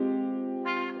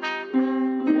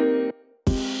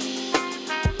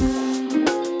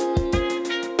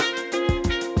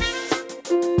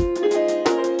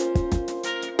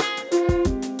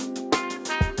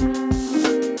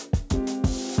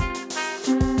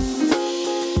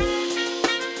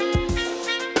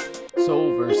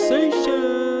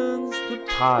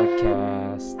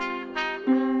podcast.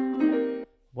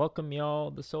 Welcome,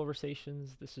 y'all, to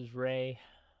Silversations. This is Ray.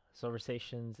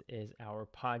 Silversations is our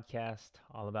podcast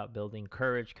all about building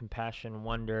courage, compassion,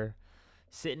 wonder,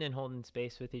 sitting and holding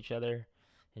space with each other,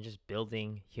 and just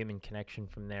building human connection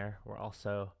from there. We're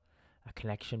also a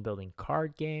connection building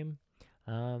card game,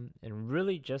 and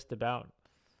really just about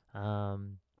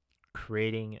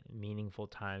creating meaningful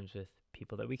times with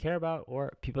people that we care about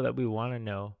or people that we want to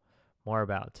know more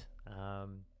about.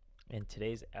 And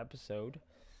today's episode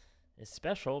is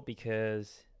special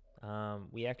because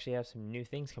we actually have some new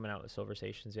things coming out with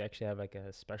Silversations. We actually have like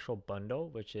a special bundle,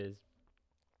 which is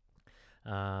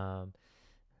that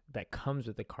comes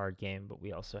with the card game, but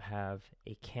we also have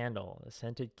a candle, a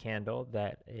scented candle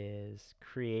that is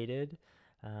created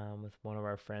with one of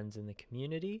our friends in the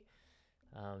community,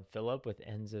 Philip with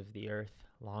Ends of the Earth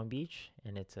Long Beach,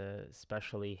 and it's a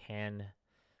specially hand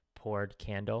poured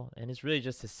candle, and it's really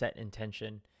just to set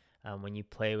intention when you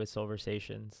play with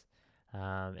Silversations.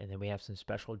 And then we have some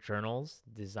special journals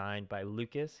designed by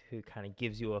Lucas, who kind of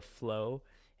gives you a flow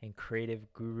and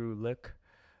creative guru look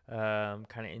kind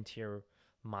of into your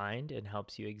mind and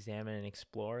helps you examine and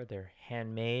explore. They're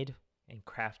handmade and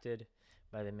crafted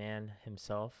by the man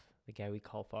himself, the guy we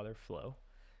call Father Flo.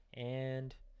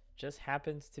 And just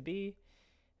happens to be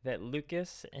that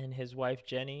Lucas and his wife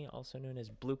Jenny, also known as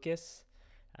Blucas,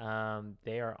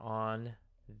 they are on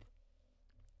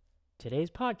today's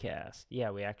podcast.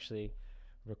 Yeah, we actually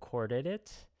recorded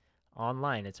it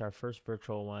online. It's our first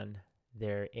virtual one.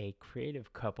 They're a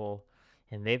creative couple,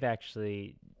 and they've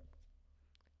actually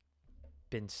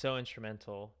been so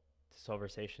instrumental to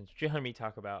Silversations, which you'll hear me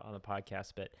talk about on the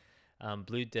podcast. But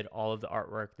Blue did all of the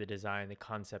artwork, the design, the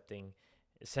concepting,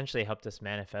 essentially helped us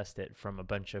manifest it from a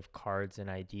bunch of cards and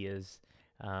ideas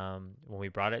when we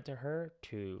brought it to her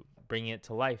to bring it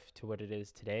to life to what it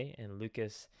is today. And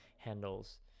Lucas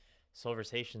handles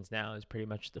Silversations now, is pretty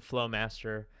much the flow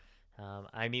master.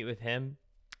 I meet with him,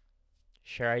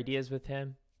 share ideas with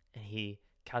him, and he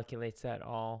calculates that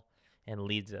all and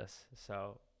leads us.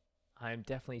 So I'm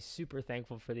definitely super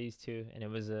thankful for these two, and it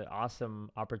was an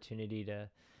awesome opportunity to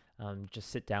just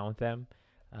sit down with them,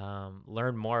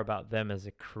 learn more about them as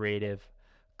a creative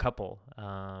couple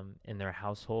in their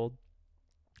household,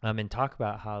 and talk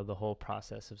about how the whole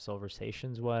process of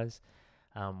Silversations was,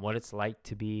 what it's like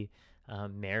to be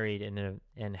married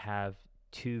and have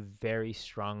two very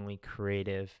strongly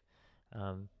creative,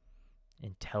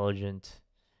 intelligent,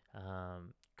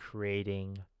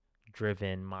 creating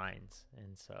driven minds.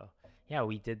 And so, yeah,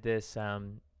 we did this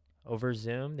over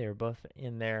Zoom. They were both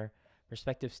in their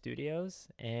respective studios,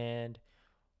 and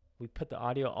we put the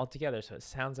audio all together so it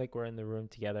sounds like we're in the room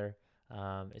together.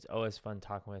 It's always fun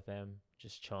talking with them,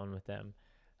 just chilling with them.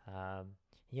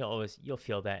 You'll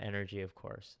feel that energy, of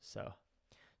course. So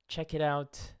check it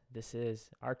out. This is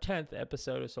our 10th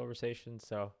episode of Silversation,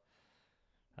 so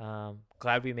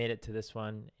glad we made it to this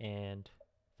one, and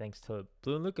thanks to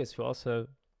Blue and Lucas, who also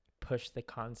pushed the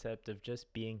concept of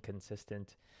just being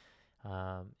consistent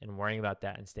and worrying about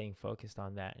that and staying focused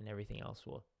on that, and everything else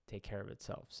will take care of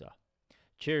itself. So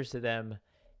cheers to them.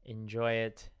 Enjoy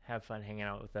it. Have fun hanging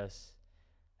out with us.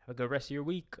 Have a good rest of your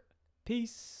week.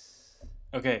 Peace.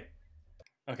 Okay.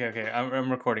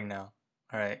 I'm recording now.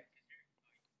 All right.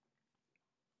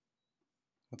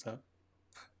 What's up?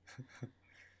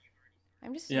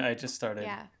 Yeah, I just started.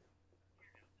 Yeah.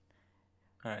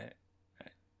 All right.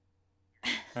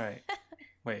 All right.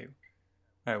 Wait.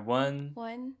 All right. One,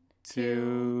 1,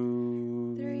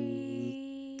 2,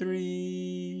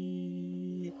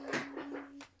 3.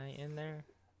 Am I in there?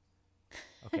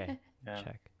 Okay. Yeah.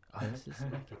 Check. Oh, this is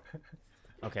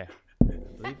okay. I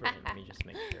believe we're in. Let me just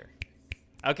make sure.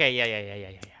 Okay. Yeah.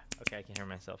 Okay, I can hear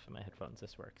myself in my headphones.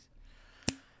 This works.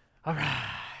 All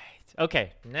right.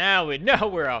 Okay. Now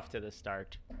we're off to the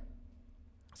start.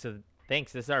 So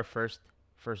thanks. This is our first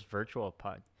virtual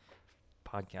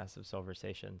podcast of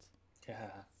Silversations. Yeah.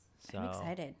 So, I'm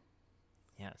excited.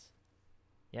 Yes.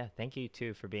 Yeah, thank you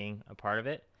too for being a part of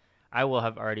it. I will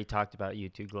have already talked about you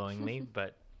two glowingly,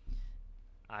 but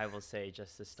I will say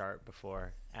just to start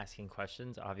before asking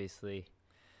questions, obviously,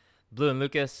 Blue and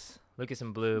Lucas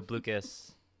and Blue,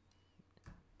 Blucas,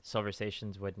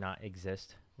 Silversations would not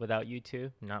exist without you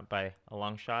two, not by a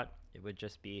long shot. It would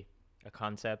just be a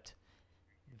concept,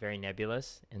 very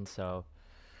nebulous. And so,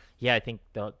 yeah, I think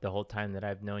the whole time that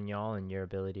I've known y'all and your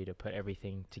ability to put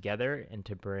everything together and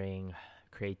to bring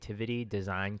creativity,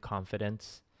 design,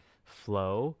 confidence,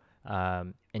 flow,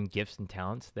 and gifts and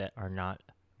talents that are not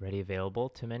ready available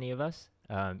to many of us,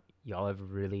 y'all have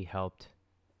really helped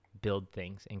build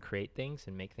things and create things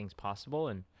and make things possible.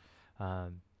 And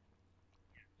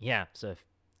yeah, so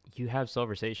you have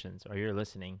Silversations or you're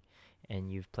listening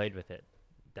and you've played with it,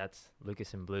 that's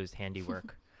Lucas and Blue's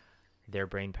handiwork. Their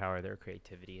brain power, their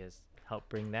creativity has helped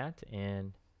bring that.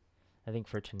 And I think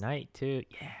for tonight too,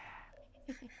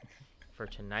 for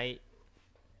tonight,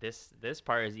 this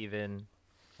part is even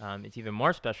it's even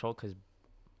more special because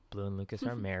Blue and Lucas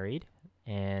are married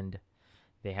and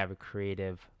they have a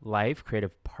creative life,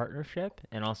 creative partnership,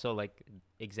 and also like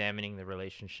examining the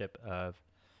relationship of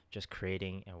just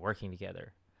creating and working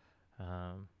together.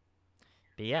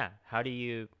 But yeah, how do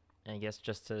you? I guess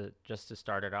just to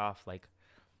start it off, like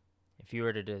if you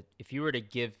were to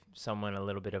give someone a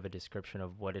little bit of a description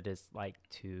of what it is like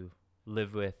to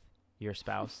live with your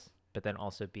spouse, but then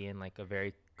also be in like a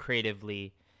very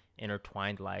creatively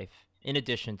intertwined life, in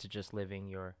addition to just living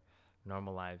your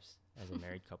normal lives as a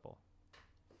married couple.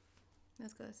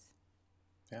 That's good.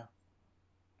 Yeah.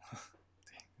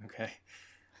 Okay.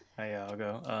 I'll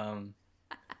go.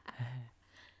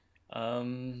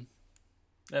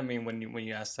 I mean, when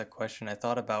you asked that question, I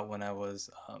thought about when I was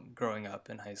growing up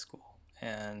in high school,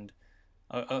 and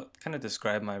I'll kind of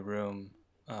describe my room.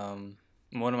 One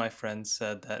of my friends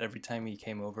said that every time he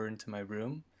came over into my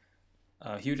room,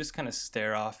 he would just kind of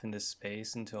stare off into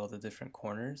space into all the different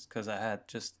corners because I had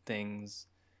just things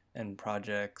and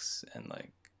projects and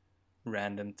like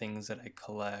random things that I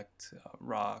collect,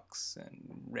 rocks and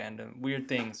random weird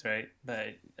things, right?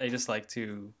 That I just like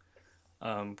to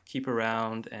keep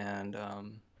around, and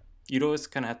you'd always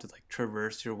kind of have to like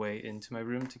traverse your way into my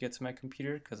room to get to my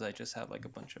computer because I just have like a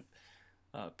bunch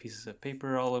of pieces of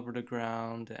paper all over the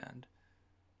ground, and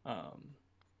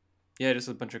yeah, just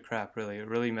a bunch of crap. Really, a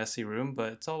really messy room,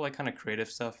 but it's all like kind of creative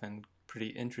stuff and pretty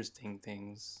interesting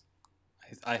things.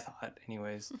 I thought,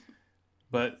 anyways.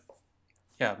 But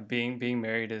yeah, being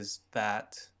married is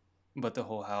that, but the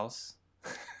whole house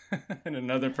and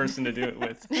another person to do it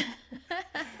with.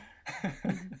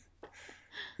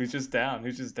 Who's just down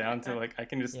to like I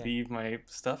can just leave my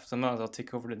stuff. Sometimes I'll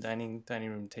take over the dining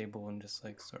room table and just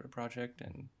like start a project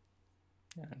and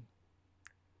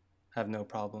have no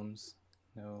problems,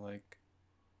 no like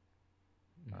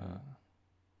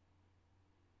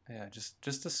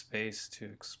just a space to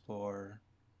explore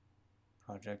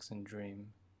projects and dream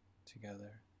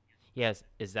together. Yes,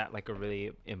 is that like a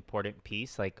really important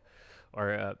piece, like,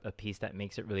 or a piece that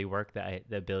makes it really work? That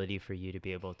the ability for you to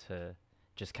be able to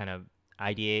just kind of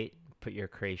ideate, put your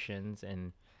creations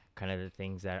and kind of the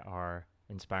things that are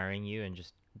inspiring you, and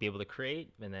just be able to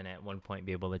create, and then at one point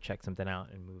be able to check something out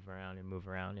and move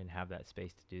around and have that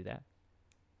space to do that.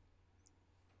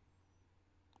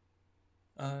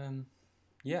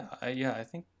 I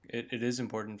think it is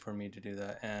important for me to do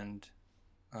that, and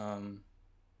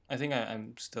I think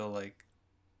I'm still like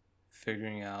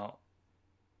figuring out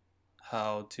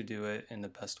how to do it in the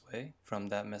best way from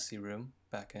that messy room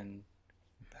back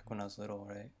when I was little,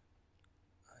 right?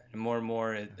 And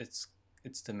more it's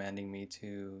demanding me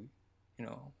to,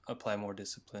 apply more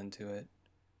discipline to it.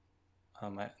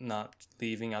 Not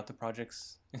leaving out the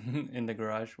projects in the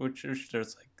garage, which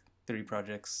there's like 3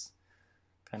 projects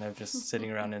kind of just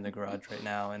sitting around in the garage right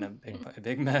now in a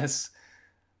big mess.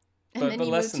 And then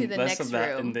you move to the next of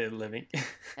that room. in the living.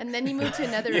 And then you move to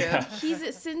another room.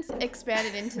 He's since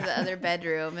expanded into the other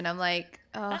bedroom, and I'm like,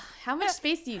 oh, how much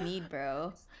space do you need,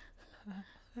 bro?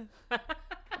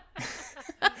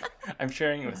 I'm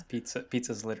sharing it with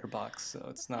Pizza's litter box, so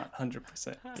it's not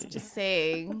 100%. Just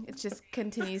saying, it just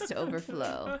continues to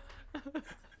overflow.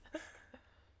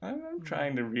 I'm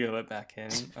trying to reel it back in.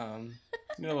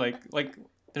 Like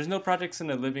there's no projects in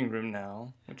the living room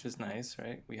now, which is nice,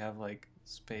 right? We have like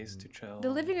space to chill. The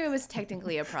living room is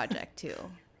technically a project too.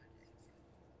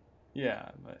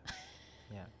 Yeah, but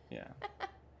yeah.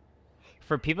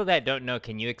 For people that don't know,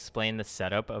 can you explain the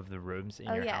setup of the rooms in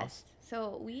your house?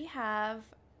 So we have,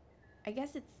 I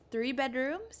guess it's 3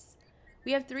 bedrooms.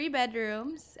 We have 3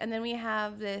 bedrooms, and then we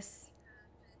have this,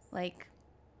 like,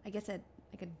 I guess a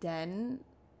den.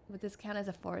 Would this count as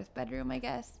a 4th bedroom, I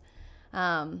guess?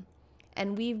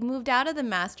 And we've moved out of the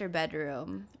master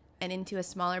bedroom and into a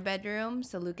smaller bedroom,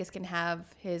 so Lucas can have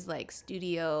his like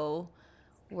studio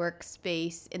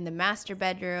workspace in the master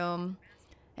bedroom,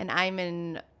 and I'm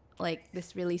in like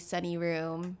this really sunny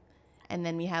room, and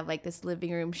then we have like this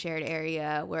living room shared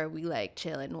area where we like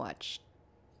chill and watch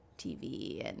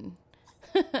TV and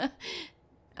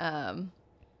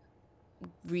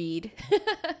read.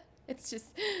 It's just,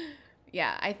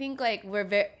 yeah, I think like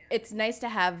it's nice to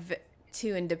have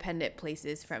 2 independent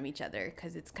places from each other,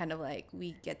 because it's kind of like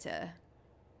we get to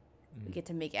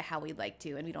make it how we like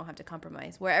to, and we don't have to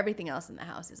compromise. Where everything else in the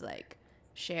house is like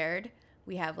shared,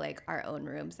 we have like our own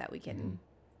rooms that we can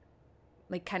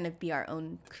like kind of be our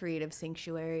own creative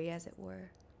sanctuary, as it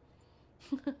were.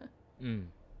 Mm.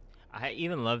 I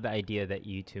even love the idea that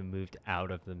you two moved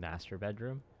out of the master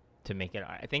bedroom to make it.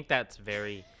 I think that's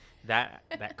very that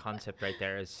concept right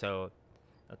there is so.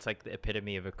 That's like the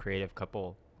epitome of a creative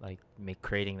couple, like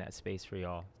creating that space for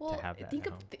y'all to Well, have that think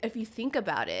at of, home. if you think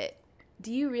about it,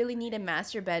 do you really need a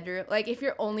master bedroom? Like, if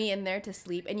you're only in there to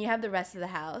sleep and you have the rest of the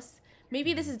house,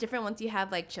 maybe this is different once you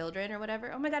have like children or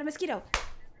whatever. Oh my god, a mosquito!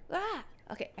 Ah,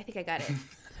 okay, I think I got it.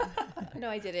 No,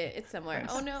 I did it. It's somewhere.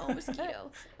 Oh no,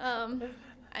 mosquito.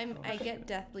 I get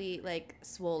deathly like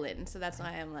swollen, so that's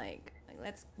why I'm like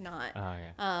let's not. Oh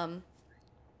yeah.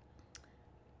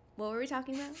 What were we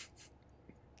talking about?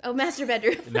 Oh, master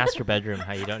bedroom. The master bedroom.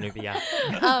 How you don't need to.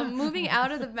 Yeah. Moving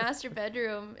out of the master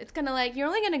bedroom, it's kind of like you're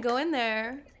only gonna go in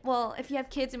there. Well, if you have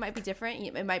kids, it might be different.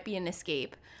 It might be an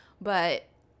escape, but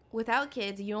without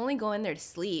kids, you only go in there to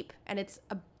sleep, and it's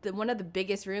one of the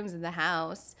biggest rooms in the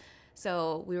house.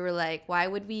 So we were like, why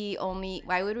would we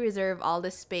reserve all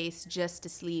this space just to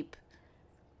sleep?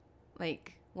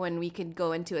 Like when we could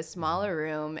go into a smaller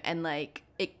room and like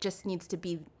it just needs to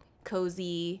be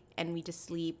cozy and we just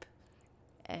sleep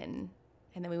and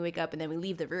then we wake up and then we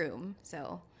leave the room.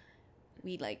 So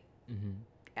we like,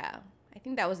 yeah, I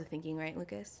think that was the thinking, right,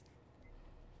 Lucas?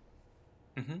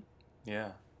 Mm-hmm.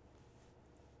 Yeah.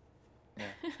 Yeah.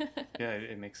 Yeah,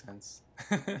 it makes sense.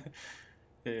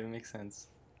 It makes sense.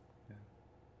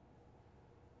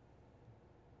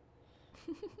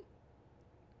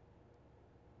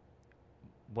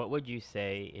 What would you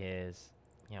say is,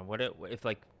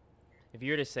 if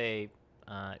you were to say,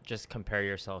 just compare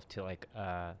yourself to like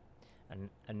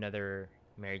another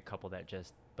married couple that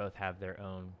just both have their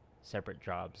own separate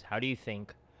jobs, how do you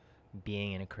think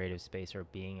being in a creative space or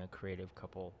being a creative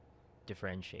couple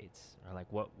differentiates, or like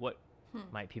what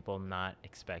might people not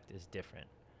expect is different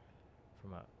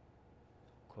from a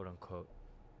quote unquote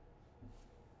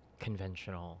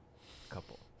conventional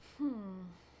couple?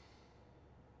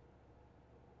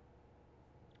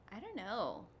 I don't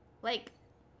know. Like,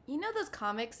 you know those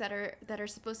comics that are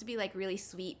supposed to be like really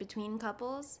sweet between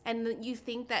couples, and you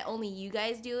think that only you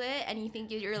guys do it, and you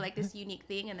think you're like this unique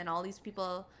thing, and then all these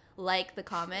people like the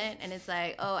comment, and it's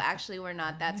like, oh, actually, we're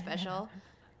not that special.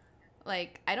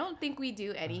 Like, I don't think we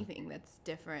do anything that's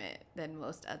different than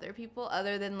most other people,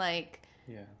 other than like,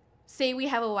 Yeah. say we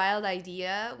have a wild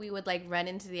idea, we would like run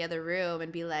into the other room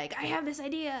and be like, I have this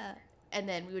idea, and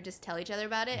then we would just tell each other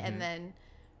about it, and then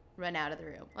run out of the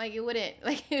room. Like, it wouldn't,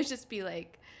 like, it would just be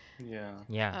like,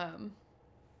 Yeah.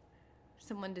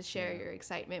 someone to share your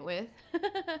excitement with.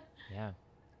 Yeah.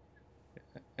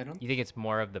 I don't. You think it's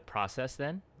more of the process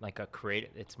then? Like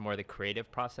it's more the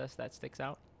creative process that sticks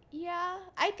out? Yeah,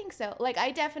 I think so. Like,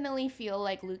 I definitely feel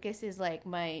like Lucas is like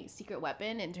my secret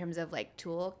weapon in terms of like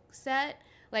tool set.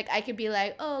 Like, I could be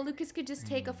like, oh, Lucas could just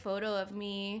take a photo of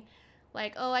me.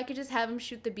 Like, oh, I could just have him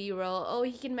shoot the B-roll. Oh,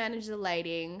 he can manage the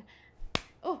lighting.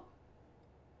 Oh,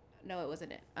 no, it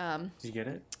wasn't it. Did you get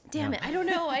it? Damn it, I don't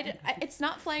know. It's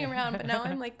not flying around, but now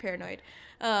I'm like paranoid.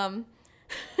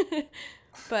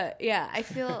 But yeah, I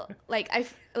feel like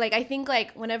I think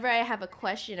like whenever I have a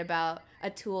question about a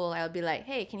tool, I'll be like,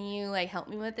 hey, can you like help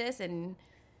me with this? And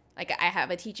like I have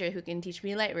a teacher who can teach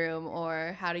me Lightroom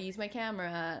or how to use my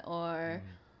camera or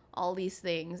all these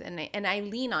things, and I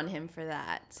lean on him for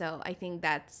that. So I think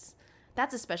that's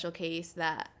a special case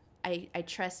that I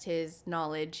trust his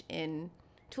knowledge in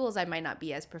tools I might not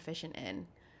be as proficient in.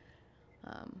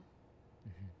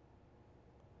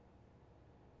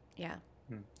 Yeah.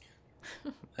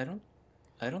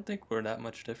 I don't think we're that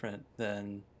much different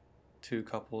than two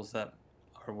couples that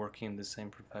are working in the same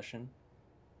profession.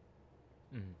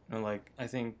 You know, like I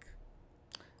think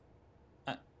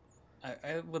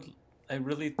I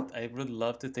would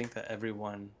love to think that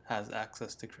everyone has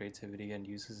access to creativity and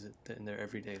uses it in their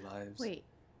everyday lives. Wait,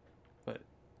 But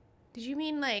did you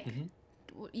mean like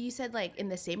you said like in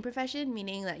the same profession,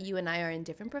 meaning that you and I are in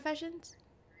different professions?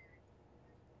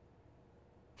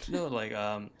 no,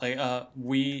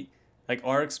 we like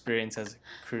our experience as a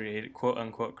creative, quote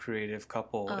unquote creative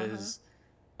couple is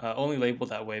only labeled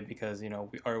that way because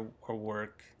our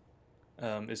work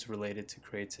is related to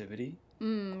creativity.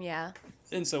 Yeah.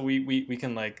 And so we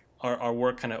can like our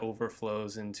work kind of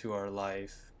overflows into our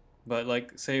life. But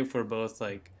like say if we're both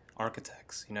like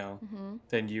architects,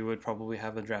 then you would probably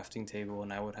have a drafting table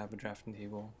and I would have a drafting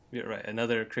table. Yeah, right.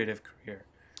 Another creative career.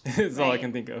 Is all I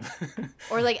can think of.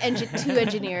 Or like two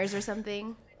engineers or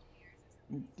something.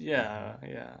 Yeah.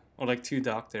 Or like two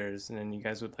doctors, and then you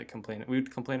guys would like complain. We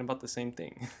would complain about the same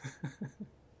thing.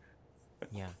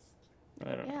 Yeah.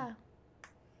 I don't know.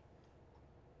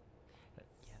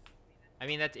 I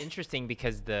mean, that's interesting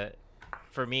because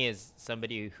for me as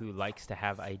somebody who likes to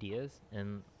have ideas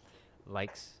and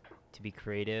likes to be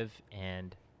creative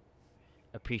and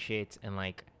appreciates and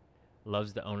like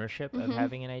loves the ownership of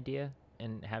having an idea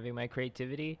and having my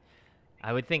creativity,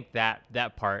 I would think that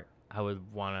that part I would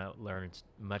want to learn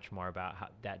much more about how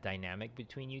that dynamic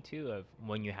between you two of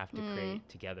when you have to create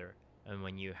together and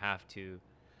when you have to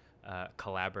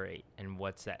collaborate, and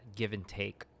what's that give and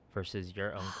take versus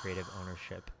your own creative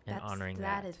ownership and honoring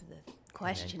that. That is the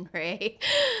question, Ray.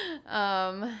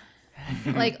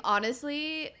 Like,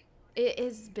 honestly, it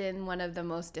has been one of the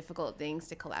most difficult things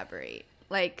to collaborate.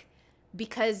 Like,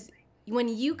 because when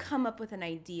you come up with an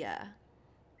idea,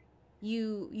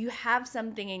 you have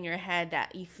something in your head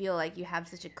that you feel like you have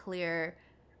such a clear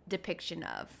depiction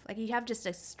of. Like, you have just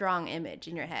a strong image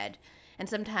in your head. And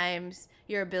sometimes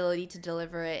your ability to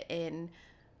deliver it in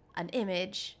an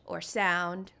image or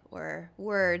sound or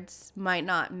words might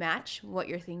not match what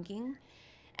you're thinking.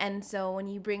 And so when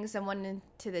you bring someone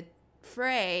into the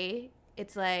fray,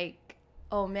 it's like,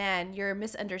 oh man, you're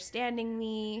misunderstanding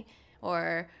me,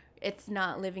 or it's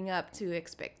not living up to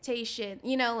expectation.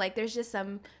 You know, like there's just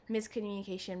some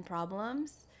miscommunication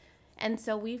problems. And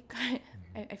so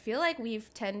I feel like we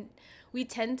tend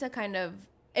to kind of,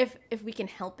 if we can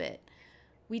help it,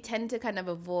 we tend to kind of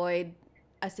avoid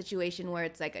a situation where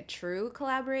it's like a true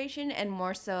collaboration, and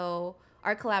more so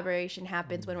our collaboration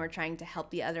happens when we're trying to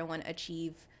help the other one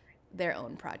achieve their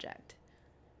own project.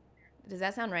 Does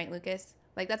that sound right, Lucas?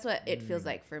 Like, that's what it feels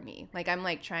like for me. Like, I'm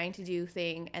like trying to do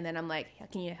thing, and then I'm like,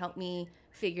 can you help me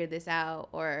figure this out?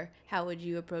 Or how would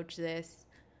you approach this?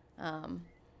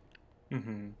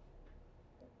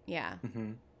 Yeah.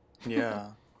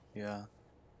 Yeah.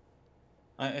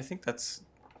 I think that's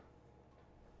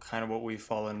kind of what we've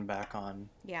fallen back on.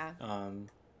 Yeah.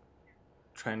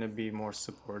 Trying to be more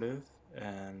supportive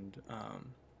and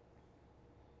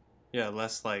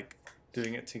less like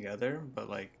doing it together, but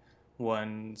like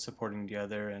one supporting the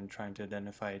other and trying to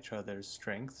identify each other's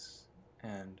strengths.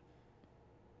 And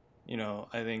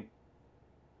I think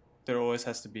there always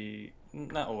has to be,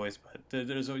 not always, but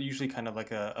there's usually kind of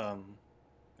like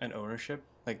an ownership,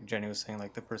 like Jenny was saying,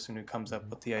 like the person who comes up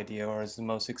with the idea or is the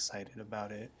most excited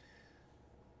about it.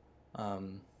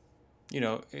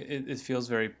 It feels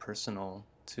very personal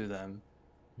to them.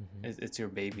 It's your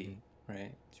baby,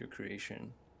 right? It's your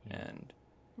creation. And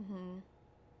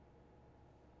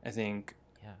I think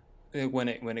when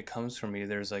it comes from you,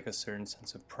 there's like a certain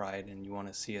sense of pride, and you want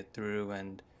to see it through,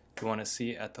 and you want to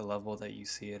see it at the level that you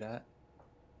see it at.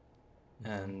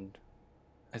 And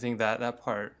I think that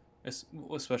part,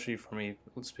 especially for me,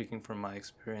 speaking from my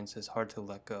experience, is hard to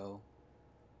let go.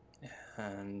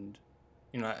 And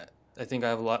I think I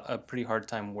have a pretty hard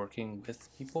time working with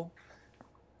people,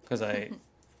 because I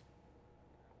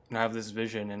have this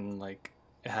vision, and like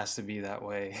it has to be that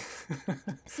way.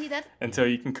 See that until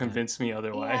you can convince me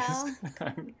otherwise.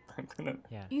 Yeah. I'm gonna.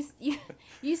 Yeah.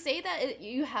 You say that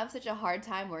you have such a hard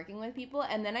time working with people,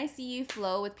 and then I see you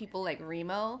flow with people like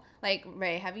Remo. Like,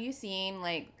 Ray, have you seen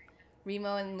like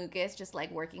Remo and Lucas just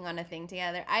like working on a thing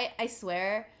together? I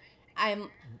swear, I'm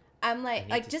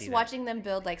like just watching them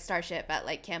build like Starship at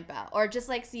like Camp Out, or just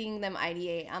like seeing them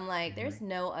ideate. I'm like, there's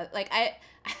no like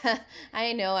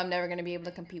I know I'm never gonna be able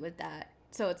to compete with that.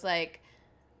 So it's like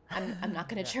I'm not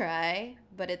gonna try,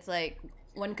 but it's like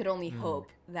one could only hope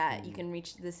that you can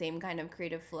reach the same kind of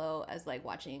creative flow as like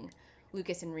watching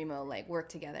Lucas and Remo like work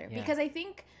together. Because I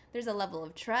think there's a level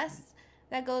of trust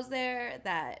that goes there,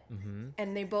 that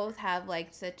and they both have like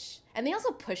such, and they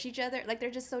also push each other, like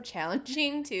they're just so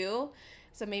challenging too.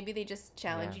 So maybe they just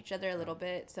challenge each other a little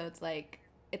bit. So it's like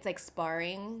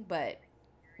sparring, but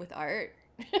with art.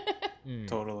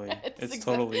 Totally. It's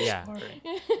totally sparring.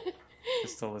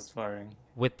 It's still sparring.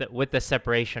 With the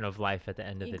separation of life at the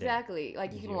end of the day. Exactly.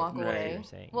 Like, you can walk away.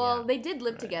 Saying. Well, they did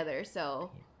live together, so.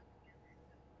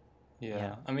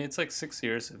 Yeah. I mean, it's like 6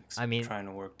 years of trying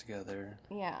to work together.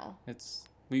 Yeah.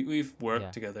 We've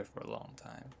worked together for a long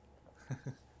time.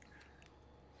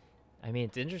 I mean,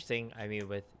 it's interesting. I mean,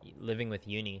 with living with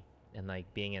Uni and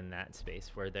like being in that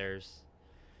space where there's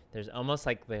almost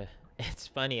like it's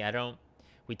funny.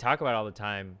 We talk about it all the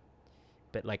time,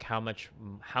 but like how much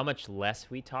less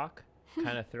we talk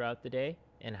kind of throughout the day,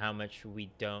 and how much we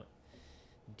don't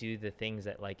do the things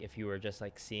that, like, if you were just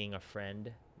like seeing a friend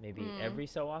maybe every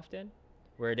so often,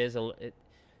 where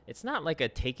it's not like a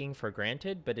taking for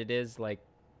granted, but it is like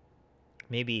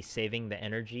maybe saving the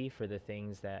energy for the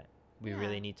things that we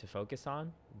really need to focus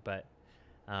on. But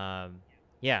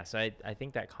so I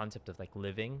think that concept of like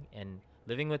living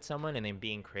with someone and then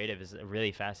being creative is a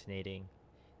really fascinating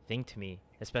thing to me,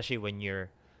 especially when you're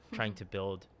trying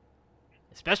to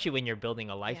especially when you're building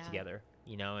a life together,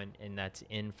 and that's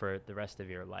in for the rest of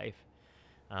your life.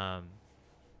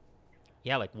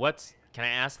 Yeah, like can I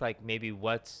ask, like, maybe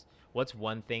what's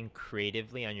one thing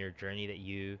creatively on your journey that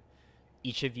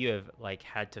each of you have like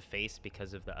had to face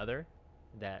because of the other,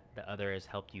 that the other has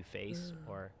helped you face,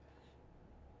 or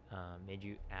made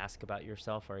you ask about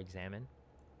yourself or examine?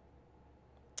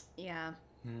 Yeah,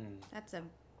 Hmm. that's a.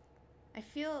 I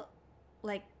feel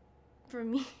like for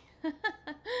me,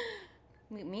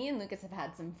 me and Lucas have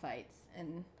had some fights,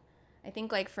 and I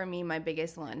think like for me, my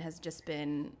biggest one has just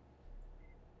been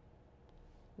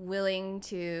willing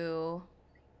to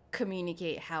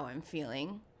communicate how I'm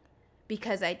feeling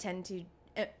because I tend to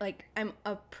like I'm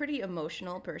a pretty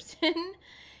emotional person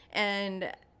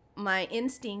and my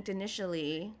instinct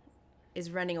initially is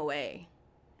running away.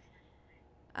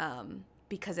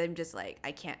 Because I'm just like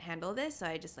I can't handle this, so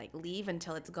I just like leave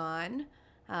until it's gone.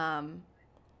 Um,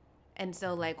 and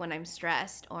so like when I'm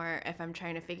stressed or if I'm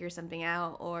trying to figure something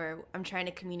out or I'm trying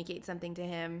to communicate something to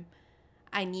him,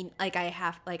 I need like I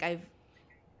have like I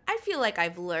feel like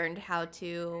I've learned how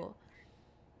to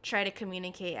try to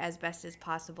communicate as best as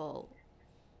possible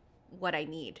what I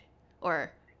need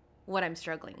or what I'm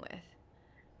struggling with.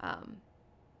 Um,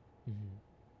 Mm-hmm.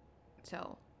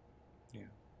 so Yeah.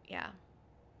 yeah,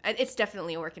 it's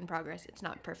definitely a work in progress. It's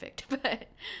not perfect, but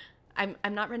I'm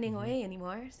not running Mm-hmm. away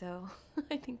anymore. So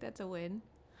I think that's a win.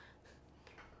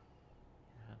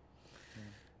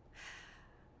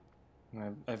 Yeah.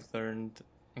 I've learned,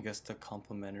 I guess,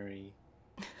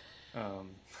 um,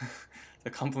 the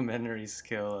complementary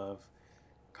skill of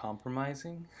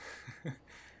compromising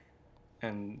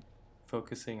and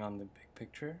focusing on the big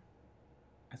picture.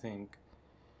 I think,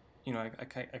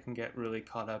 I can get really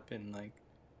caught up in like,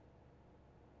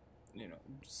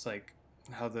 just like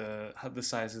how the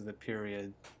size of the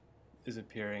period is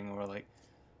appearing, or like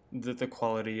the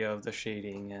quality of the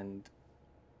shading, and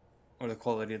or the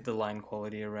quality of the line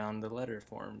quality around the letter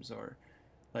forms, or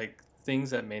like things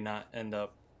that may not end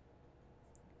up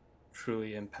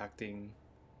truly impacting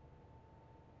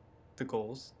the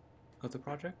goals of the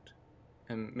project,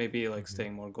 and maybe like Mm-hmm.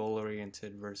 staying more goal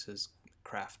oriented versus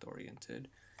craft oriented.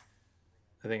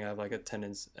 I think I have like a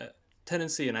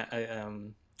tendency, and I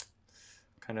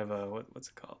kind of a what's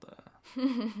it called,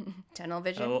 Tunnel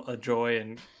vision. a joy,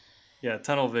 and yeah,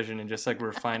 tunnel vision, and just like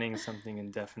refining something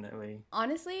indefinitely.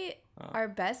 Honestly, uh, our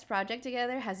best project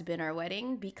together has been our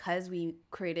wedding because we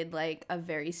created like a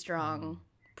very strong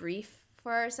brief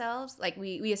for ourselves. Like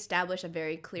we established a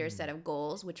very clear set of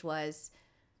goals, which was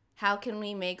how can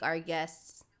we make our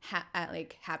guests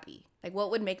like happy? Like what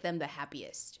would make them the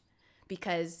happiest?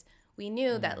 Because we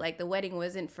knew that like the wedding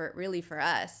wasn't for really for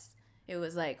us. It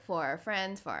was like for our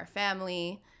friends, for our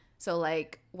family. So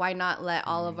like why not let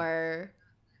all of mm, our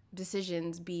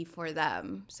decisions be for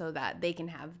them so that they can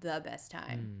have the best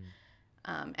time.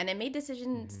 Mm-hmm. And it made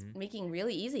decisions Mm-hmm. making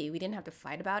really easy. We didn't have to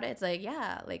fight about it. It's like,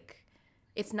 yeah, like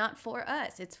it's not for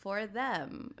us. It's for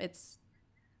them. It's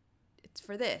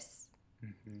for this.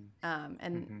 mhm,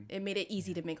 And mhm. it made it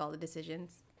easy Yeah. to make all the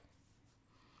decisions.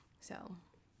 So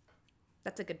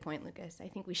that's a good point, Lucas. I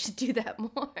think we should do that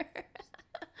more.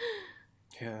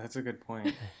 Yeah, that's a good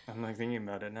point. I'm like thinking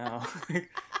about it now.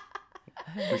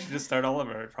 We should just start all of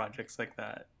our projects like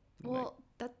that. Like, Well,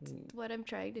 that's what I'm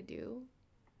trying to do.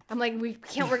 I'm like, we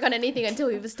can't work on anything until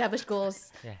we've established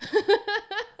goals. Yeah.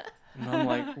 and I'm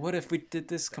like, what if we did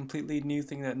this completely new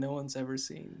thing that no one's ever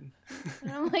seen?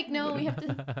 And I'm like, no, What we if- have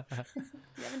to.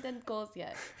 We haven't done goals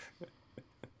yet.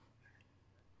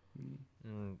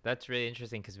 That's really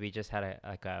interesting because we just had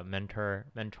a mentor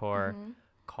Mm-hmm.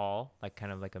 call, like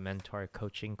kind of like a mentor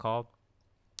coaching call,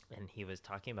 and he was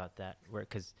talking about that, where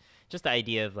because just the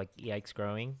idea of like EIX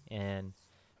growing and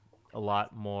a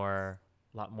lot more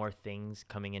things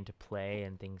coming into play,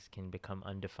 and things can become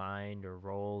undefined, or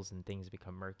roles and things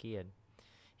become murky, and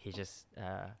he just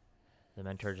the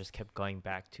mentor just kept going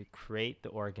back to create the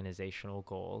organizational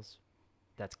goals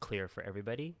that's clear for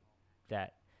everybody,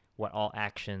 that what all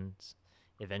actions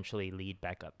eventually lead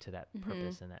back up to that Mm-hmm.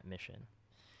 purpose and that mission.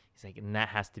 He's like, and that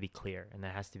has to be clear, and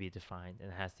that has to be defined, and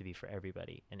it has to be for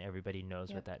everybody, and everybody knows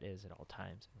what Yep. that is at all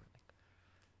times. And we're like,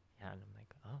 yeah, and I'm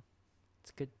like, oh,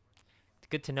 it's good. It's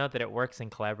good to know that it works in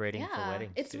collaborating for Yeah,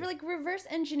 weddings it's too. like reverse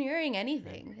engineering Right.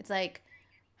 anything. It's like,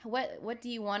 what do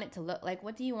you want it to look like?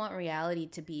 What do you want reality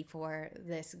to be for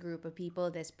this group of people,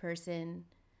 this person,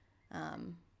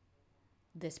 um,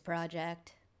 this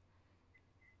project,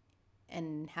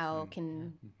 and how Yeah.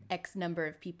 can X number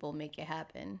of people make it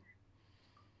happen?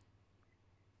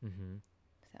 Mm-hmm.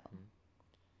 So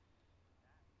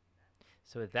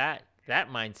So with that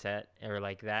mindset, or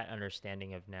like that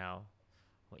understanding of now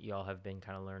what you all have been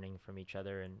kind of learning from each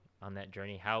other and on that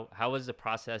journey, how was the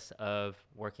process of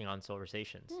working on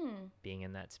Soulversations, being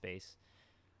in that space?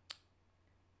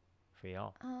 for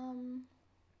y'all?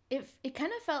 It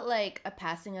kind of felt like a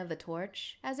passing of the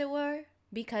torch, as it were,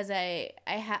 because I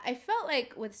felt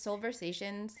like with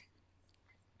Soulversations,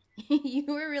 you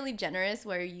were really generous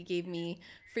where you gave me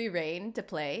free reign to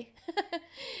play.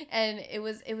 And it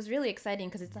was really exciting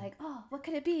because it's like, oh, what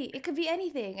could it be? It could be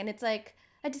anything. And it's like,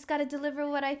 I just got to deliver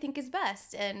what I think is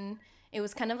best. And it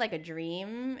was kind of like a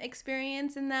dream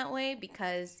experience in that way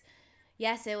because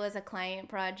yes, it was a client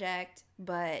project,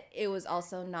 but it was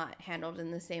also not handled in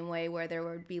the same way where there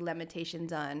would be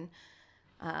limitations on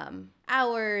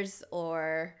hours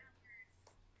or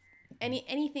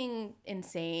anything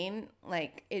insane.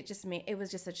 Like it was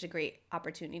just such a great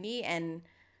opportunity, and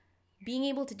being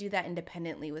able to do that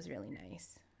independently was really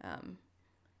nice.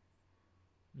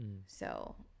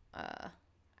 So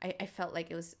I felt like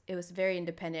it was very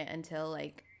independent until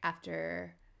like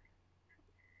after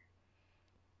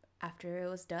it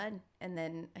was done. And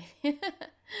then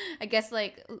I guess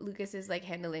like Lucas is like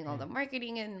handling all the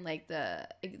marketing and like the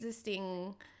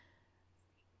existing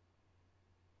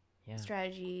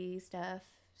strategy stuff.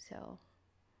 So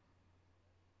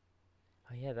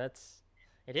Oh yeah,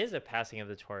 it is a passing of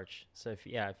the torch. So if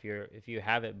you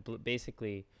have it,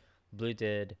 basically Blue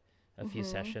did a few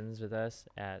sessions with us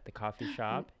at the coffee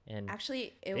shop, and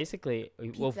actually basically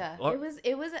pizza.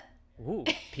 It was ooh,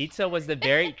 pizza was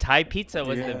Thai pizza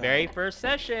was the very first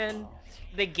session.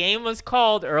 The game was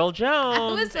called Earl Jones.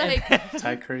 I was like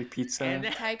Thai curry pizza.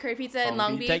 Thai curry pizza in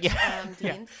Long Beach.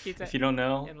 Dean's. Pizza If you don't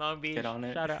know, in Long Beach, get on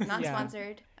it. Shout out. Not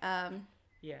sponsored.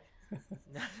 Yeah.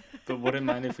 But wouldn't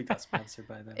mind if we got sponsored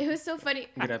by them. It was so funny.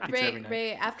 We get pizza every night.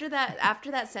 Ray, after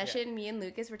that session, me and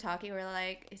Lucas were talking. We're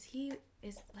like,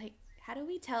 how do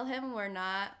we tell him we're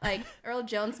not like Earl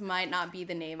Jones might not be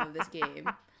the name of this game?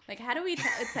 Like, how do we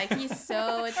tell? It's like he's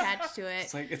so attached to it.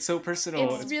 It's like it's so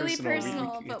personal. It's really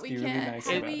personal, but we can't.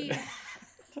 Really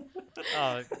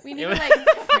nice we need to like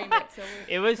frame it so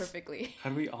it was perfectly. How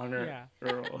do we honor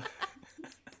Earl?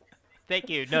 Thank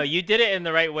you. No, you did it in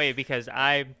the right way because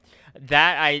I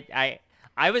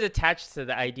was attached to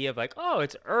the idea of like, oh,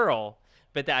 it's Earl.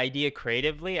 But the idea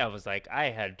creatively, I was like,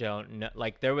 don't know.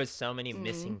 Like, there was so many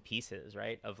missing pieces,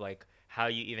 right? Of like how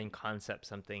you even concept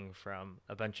something from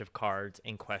a bunch of cards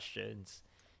and questions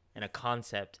and a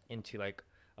concept into like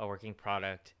a working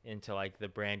product, into like the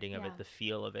branding of it, the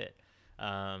feel of it,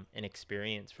 an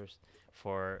experience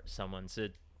for someone. So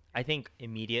I think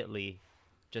immediately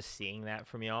just seeing that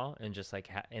from y'all and just like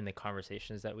in the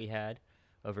conversations that we had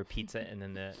over pizza and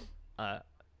then the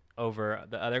over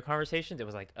the other conversations, it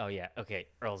was like, oh yeah, okay,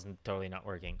 Earl's totally not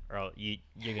working. Earl, you're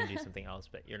gonna do something else,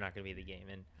 but you're not gonna be the game.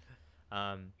 And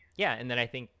and then I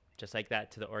think just like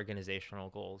that to the organizational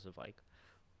goals of like,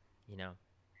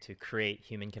 to create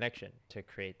human connection, to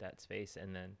create that space,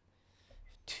 and then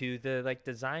to the like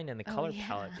design and the color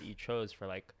palette that you chose for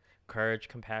like courage,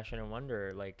 compassion, and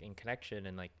wonder, like in connection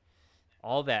and like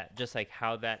all that, just like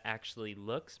how that actually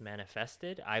looks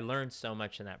manifested. I learned so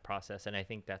much in that process, and I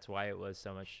think that's why it was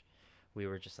so much. We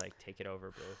were just like, take it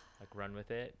over, bro, like run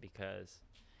with it, because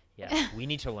we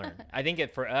need to learn. I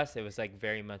think for us it was like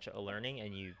very much a learning,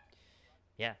 and you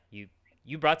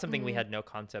brought something we had no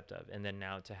concept of, and then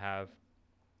now to have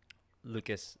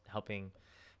Lucas helping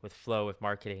with flow, with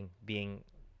marketing, being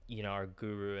our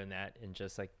guru in that, and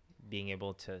just like being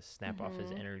able to snap off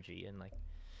his energy and like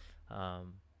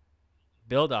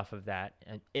build off of that.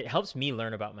 And it helps me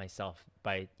learn about myself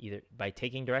by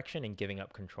taking direction and giving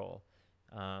up control.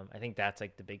 I think that's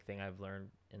like the big thing I've learned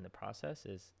in the process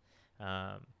is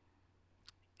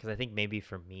because I think maybe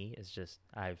for me is just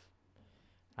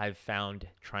I've found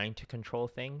trying to control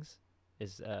things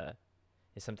is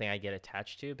something I get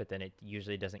attached to, but then it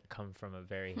usually doesn't come from a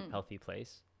very healthy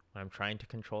place when I'm trying to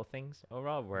control things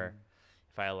overall, where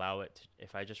if I allow it,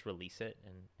 if I just release it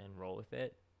and roll with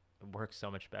it, it works so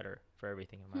much better for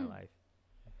everything in my life.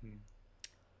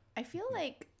 I feel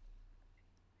like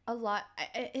a lot,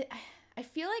 I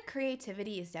feel like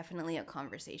creativity is definitely a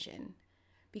conversation,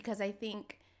 because I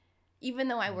think even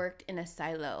though I worked in a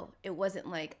silo, it wasn't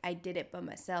like I did it by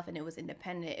myself and it was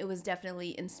independent. It was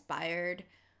definitely inspired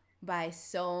by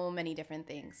so many different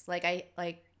things. Like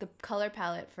the color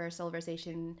palette for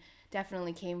Soulversation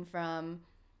definitely came from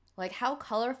like how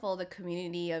colorful the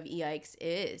community of E-Ikes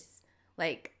is.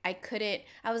 Like I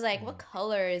was like, what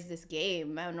color is this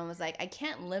game? And I was like, I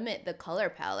can't limit the color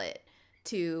palette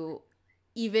to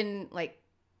even like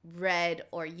red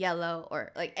or yellow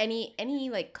or like any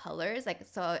like colors. Like,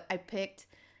 so I picked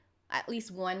at least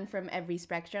one from every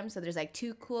spectrum. So there's like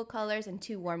 2 cool colors and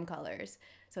 2 warm colors.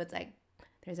 So it's like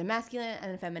there's a masculine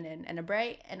and a feminine and a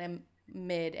bright and a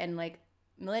mid and like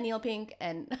millennial pink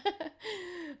and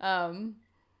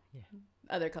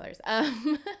other colors.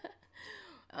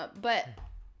 But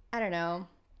I don't know.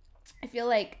 I feel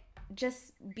like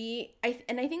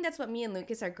and I think that's what me and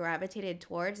Lucas are gravitated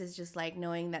towards, is just like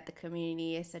knowing that the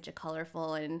community is such a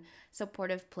colorful and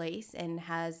supportive place and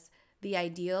has the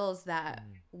ideals that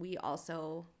we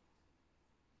also,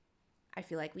 I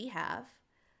feel like we have.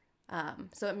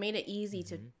 So it made it easy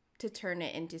to turn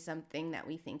it into something that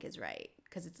we think is right,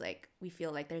 because it's like we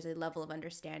feel like there's a level of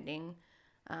understanding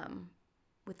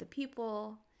with the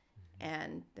people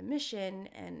and the mission,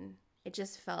 and it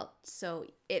just felt so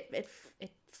it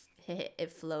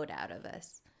flowed out of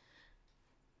us.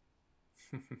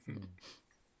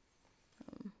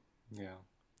 Yeah.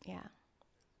 Yeah.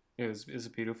 It was a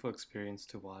beautiful experience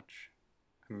to watch.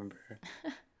 I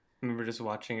remember just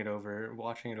watching it over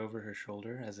her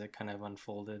shoulder as it kind of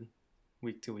unfolded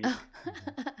week to week.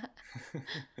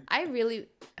 I really,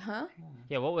 huh?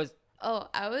 Yeah, what was... Oh,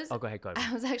 go ahead.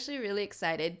 I was actually really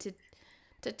excited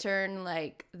to turn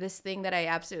like this thing that I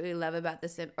absolutely love about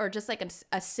or just like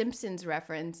a Simpsons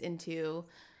reference into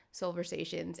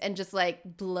Soulversations, and just like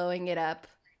blowing it up.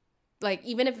 Like,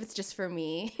 even if it's just for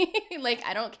me, like,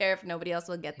 I don't care if nobody else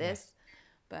will get this,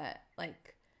 but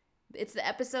like, it's the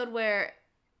episode where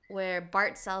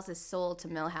Bart sells his soul to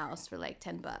Milhouse for like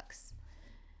 $10,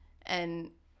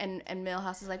 and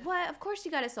Milhouse is like, "What? Of course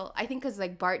you got a soul." I think because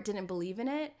like Bart didn't believe in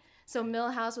it, so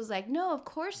Milhouse was like, "No, of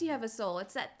course you have a soul.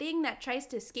 It's that thing that tries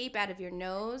to escape out of your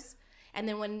nose, and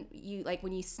then when you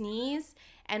sneeze,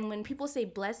 and when people say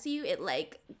bless you, it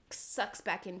like sucks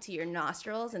back into your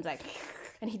nostrils, and it's like,"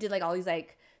 and he did like all these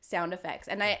like sound effects,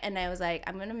 and I was like,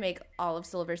 I'm gonna make all of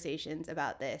Soulversations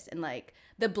about this, and like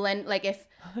the blend, like if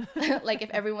like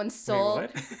if everyone's soul,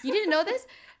 Wait, what? you didn't know this,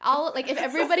 all like if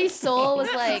everybody's soul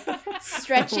was like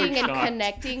stretching and shocked.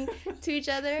 connecting to each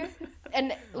other.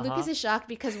 And Lucas is shocked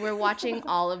because we're watching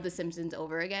all of The Simpsons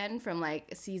over again from like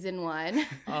season 1.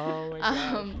 Oh my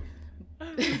god.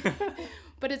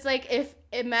 But it's like,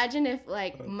 imagine if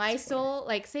like my soul,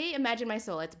 like say imagine my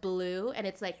soul, it's blue and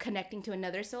it's like connecting to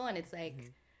another soul, and it's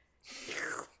like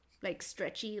like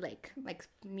stretchy, like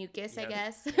mucus, I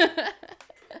guess.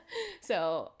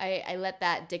 So I let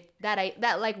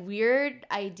that like weird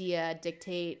idea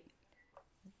dictate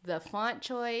the font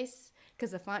choice,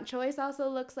 because the font choice also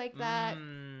looks like that.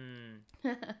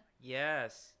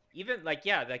 Yes. Even like,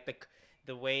 yeah, like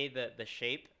the way the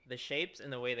shapes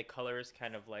and the way the colors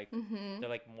kind of like they're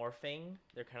like morphing.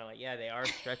 They're kind of like, yeah, they are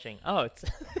stretching. Oh,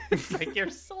 it's like your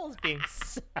soul's being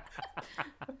It's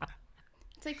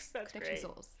like That's connection great.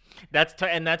 souls. That's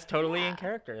totally in Yeah.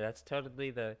 character. That's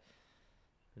totally the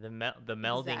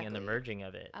melding and the Exactly. merging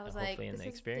of it. I was hopefully like, in the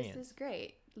experience. this is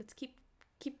great. Let's keep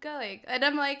going. And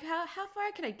I'm like, how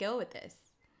far can I go with this?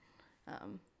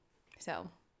 So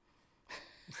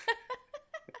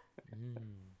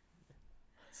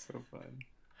So fun.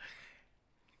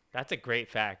 That's a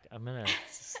great fact. I'm gonna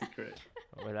It's a secret.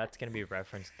 or that's gonna be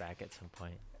referenced back at some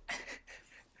point.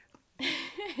 Yeah.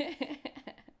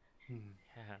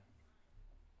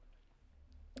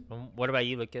 What about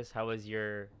you, Lucas? How do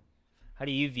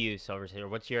you view Silver?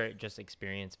 What's your just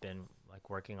experience been like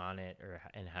working on it,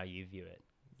 and how you view it,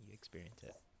 you experience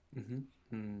it?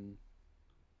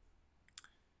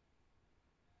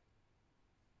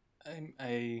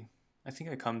 I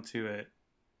think I come to it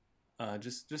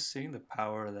just seeing the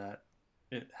power that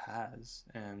it has,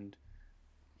 and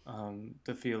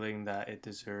the feeling that it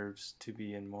deserves to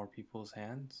be in more people's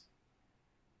hands.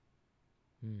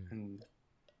 And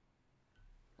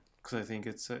because I think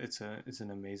it's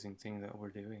an amazing thing that we're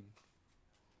doing.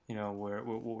 You know, what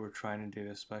we're trying to do,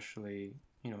 especially,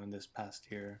 you know, in this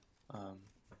past year,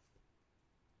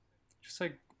 just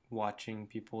like watching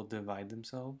people divide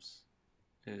themselves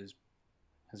has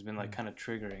been like kind of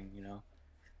triggering, you know.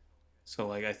 So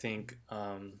like I think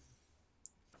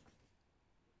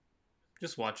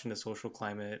just watching the social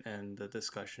climate and the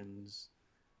discussions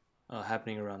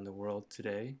happening around the world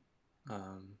today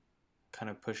kind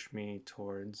of pushed me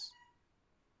towards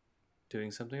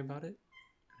doing something about it.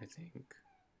 I think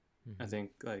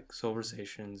like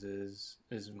Soulversations is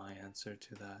my answer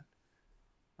to that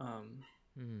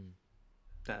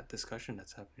that discussion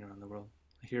that's happening around the world.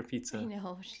 I hear pizza. I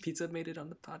know. Pizza made it on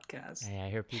the podcast. Hey, I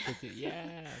hear pizza too.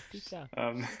 Yeah, pizza.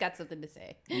 She's got something to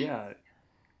say. Yeah.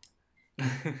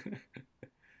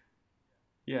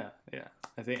 yeah.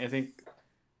 I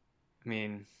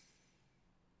mean,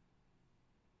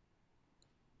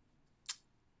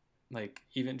 like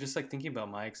even just like thinking about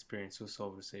my experience with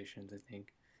Soulversations, I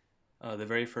think the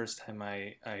very first time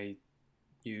I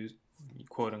used,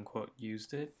 quote unquote,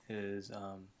 used it is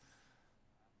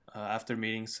after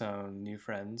meeting some new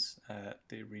friends at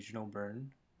the regional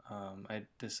burn. I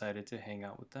decided to hang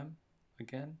out with them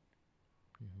again.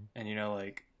 and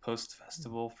like post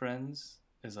festival friends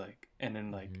is like, and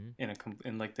then like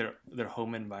in like their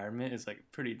home environment is like a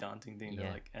pretty daunting thing to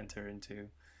like enter into.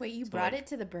 Wait, you brought it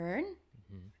to the burn?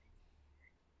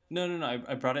 No,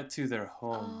 I brought it to their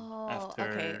home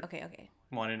after okay.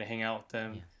 wanting to hang out with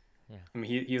them. Yeah. I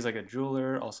mean, he was like a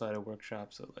jeweler, also had a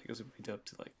workshop, so like it was really dope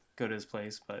to like go to his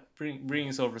place. But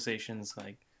bringing Silversations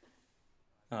like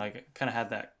kind of had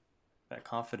that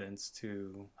confidence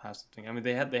to have something. I mean,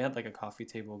 they had like a coffee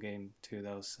table game too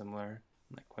that was similar,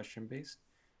 like question based.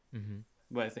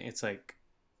 But I think it's like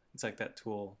that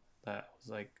tool that was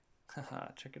like,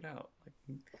 haha, check it out. Like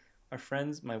our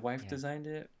friends, my wife designed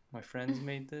it. My friends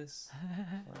made this.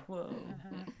 Like, whoa.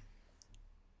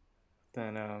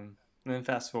 Then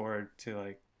fast forward to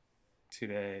like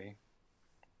today.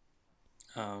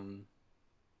 How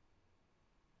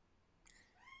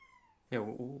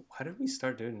did we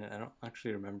start doing it? I don't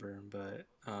actually remember, but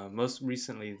most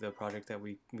recently the project that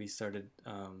we started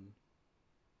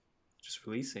just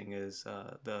releasing is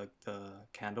the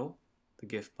candle, the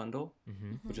gift bundle,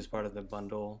 which is part of the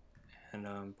bundle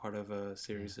and part of a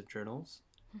series of journals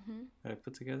that I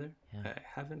put together. I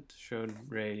haven't showed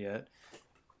Ray yet.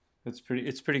 It's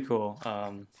pretty cool.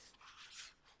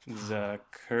 It's a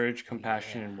Courage,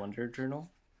 Compassion, and Wonder journal,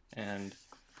 and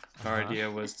our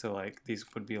idea was to like, these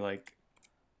would be like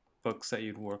books that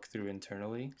you'd work through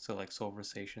internally, so like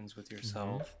Silversations with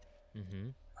yourself.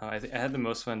 I had the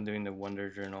most fun doing the Wonder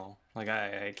journal. Like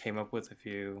I came up with a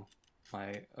few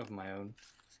of my own.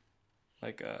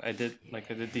 Like I did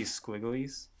these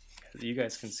squigglies. You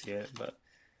guys can see it, but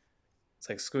it's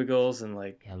like squiggles and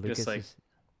like just like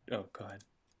oh, go ahead.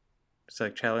 It's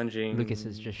like challenging. Lucas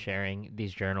is just sharing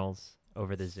these journals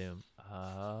over the Zoom.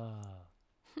 Oh.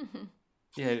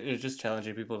 Yeah, it's just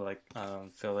challenging people to like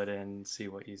fill it in, see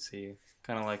what you see.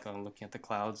 Kind of like looking at the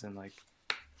clouds and like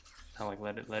how like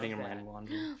letting your mind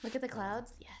wander. Look at the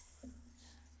clouds. Yes.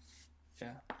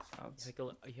 Yeah, clouds.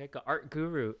 You're like an art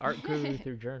guru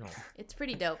through journal. It's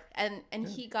pretty dope, and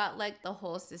he got like the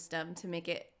whole system to make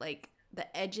it like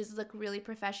the edges look really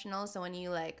professional. So when you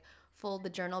like fold the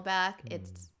journal back,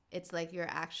 it's like you're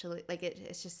actually like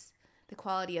it's just the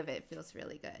quality of it feels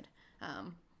really good.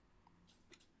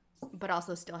 But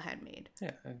also still handmade.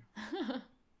 Yeah.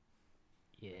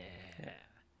 Yeah.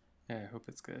 Yeah, I hope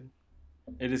it's good.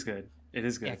 It is good. It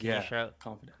is good. Yeah, can you share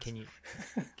confidence.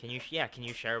 Can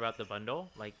you share about the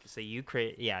bundle? Like, so you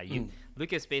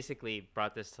Lucas basically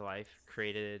brought this to life,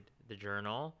 created the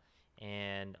journal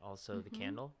and also the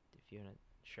candle. If you want to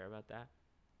share about that.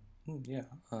 Yeah.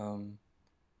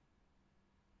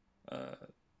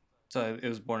 So it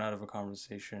was born out of a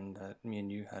conversation that me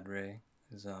and you had, Ray.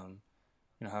 Is how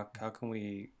can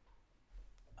we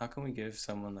give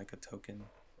someone like a token,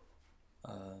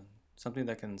 something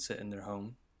that can sit in their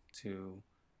home to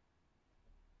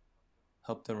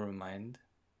help them remind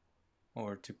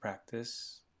or to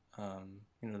practice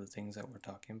the things that we're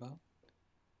talking about.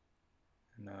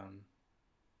 And I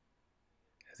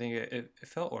think it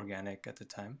felt organic at the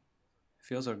time. It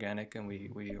feels organic, and we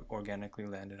organically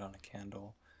landed on a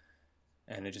candle,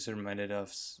 and it just reminded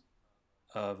us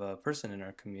of a person in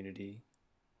our community,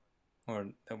 or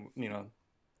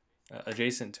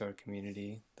adjacent to our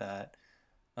community, that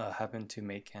happened to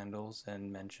make candles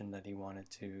and mentioned that he wanted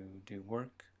to do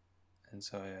work. And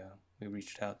so we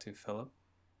reached out to Philip.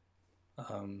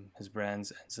 His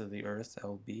brand's Ends of the Earth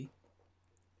LB.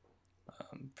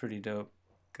 Pretty dope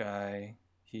guy.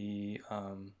 He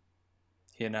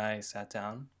and I sat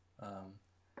down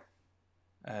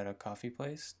at a coffee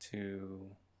place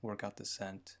to work out the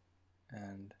scent.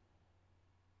 And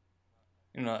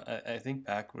I think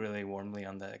back really warmly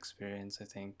on that experience. I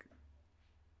think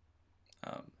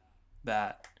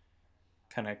that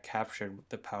kind of captured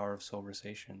the power of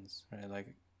Silversations, right?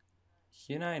 Like,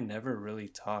 he and I never really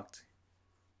talked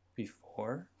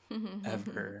before,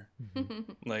 ever.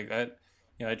 Like,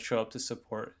 I'd show up to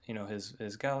support,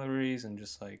 his galleries and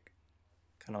just like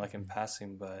kind of like in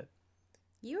passing, but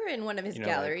you were in one of his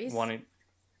galleries. Like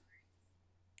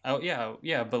oh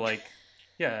yeah, but like,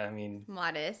 yeah, I mean,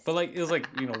 modest. But like, it was like,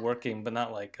 working, but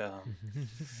not like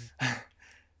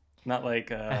not like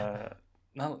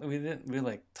we didn't really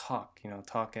like talk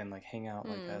and like hang out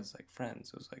like as like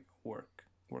friends. It was like work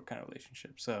kind of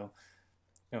relationship. So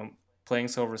playing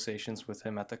Silversations with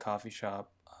him at the coffee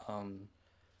shop,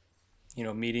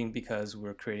 meeting because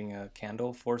we're creating a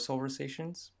candle for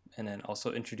Silversations, and then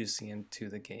also introducing him to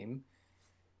the game,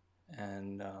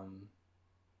 and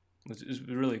it was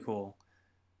really cool.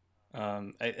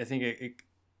 I think it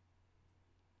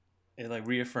like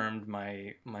reaffirmed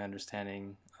my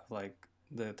understanding of like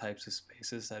the types of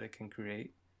spaces that it can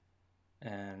create,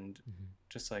 and Mm-hmm.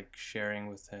 just like sharing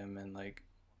with him and like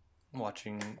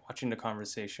watching the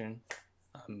conversation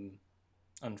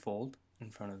unfold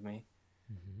in front of me.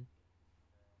 Mm-hmm.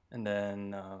 And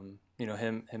then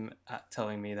him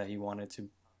telling me that he wanted to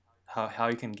how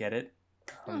he can get it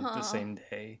the Aw. same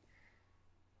day.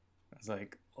 I was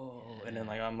like, oh, and then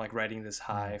like I'm like riding this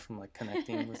high from like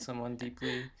connecting with someone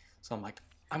deeply. So I'm like,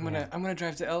 I'm gonna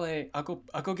drive to LA. I'll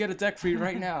go get a deck for you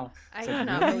right now. I It's like,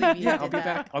 cannot really? believe you Yeah, did I'll be that.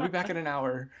 back. I'll be back in an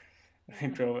hour. I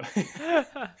drove.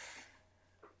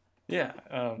 Yeah.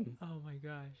 Oh my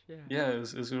gosh. Yeah. Yeah, it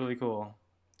was really cool.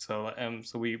 So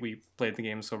we played the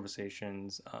game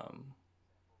Silversations,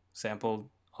 sampled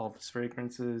all of its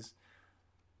fragrances,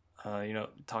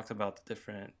 talked about the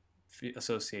different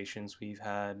associations we've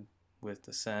had with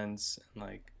the scents, and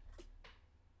like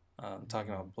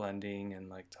talking about blending, and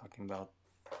like talking about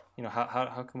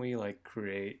how can we like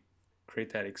create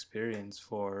that experience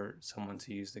for someone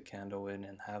to use the candle in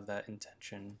and have that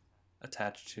intention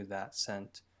attached to that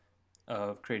scent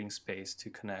of creating space to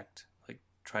connect, like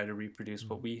try to reproduce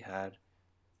what we had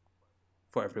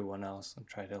for everyone else and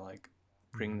try to like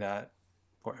bring that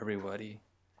for everybody.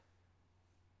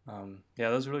 Yeah,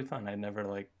 that was really fun. I never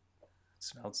like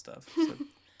smelled stuff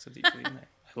so deeply. And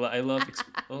I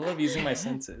love using my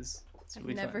senses. It's I've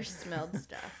really never fun. smelled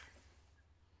stuff.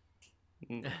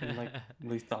 And, like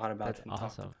really thought about That's it and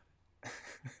talked awesome. about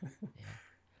it.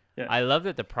 Yeah. I love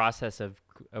that the process of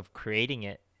creating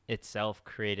it itself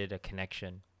created a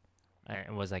connection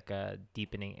and was like a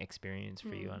deepening experience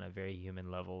for you on a very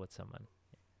human level with someone.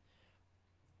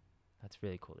 That's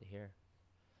really cool to hear.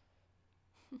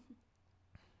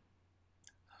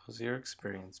 How's your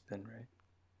experience been, Ray?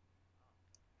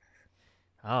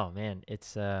 Oh man,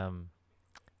 it's been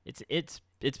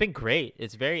great.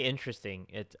 It's very interesting.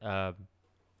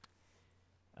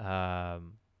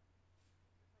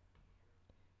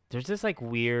 There's this like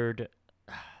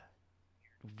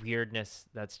weirdness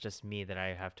that's just me that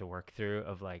I have to work through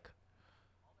of like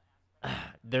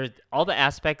there's all the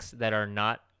aspects that are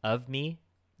not of me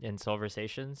in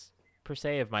Silversations per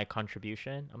se of my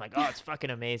contribution. I'm like, oh, it's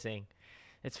fucking amazing.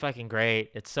 It's fucking great.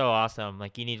 It's so awesome.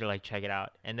 Like you need to like check it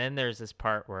out. And then there's this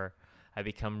part where I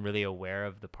become really aware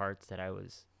of the parts that I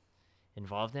was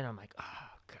involved in. I'm like, oh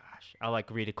gosh. I'll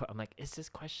like read I'm like, is this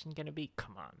question gonna be?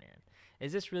 Come on, man.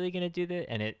 Is this really gonna do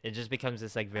that? And it just becomes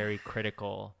this like very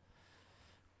critical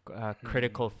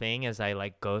thing as I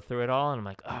like go through it all, and I'm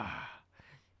like, ah.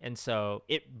 And so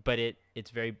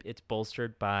it's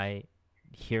bolstered by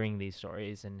hearing these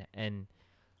stories and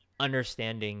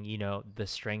understanding, the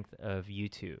strength of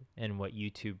U2 and what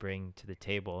U2 bring to the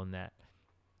table, and that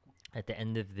at the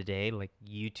end of the day, like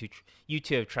U2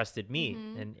 have trusted me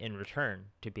in return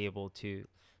to be able to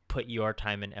put your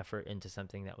time and effort into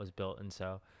something that was built. And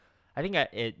so I think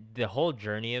the whole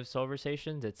journey of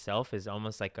Silversations itself is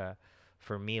almost like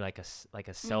for me, like a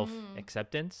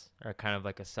self-acceptance or kind of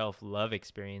like a self-love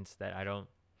experience that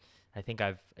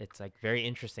it's like very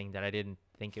interesting that I didn't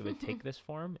think it would take this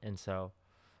form. And so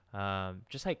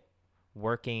just like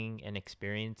working and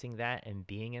experiencing that and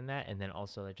being in that, and then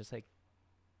also like just like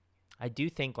I do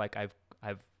think like I've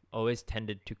always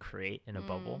tended to create in a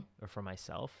bubble or for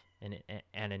myself in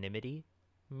anonymity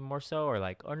more so, or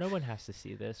like, oh, no one has to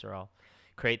see this, or I'll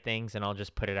create things and I'll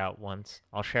just put it out once.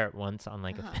 I'll share it once on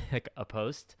like like a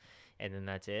post, and then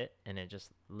that's it, and it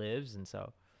just lives. And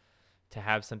so to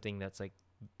have something that's like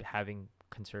having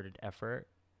concerted effort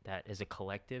that is a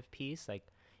collective piece, like,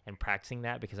 and practicing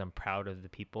that because I'm proud of the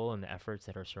people and the efforts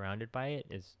that are surrounded by it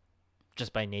is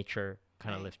just by nature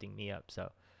kind of lifting me up.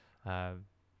 So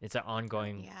it's an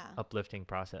ongoing uplifting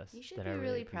process. You should that be I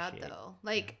really proud appreciate. though.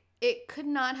 Like it could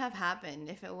not have happened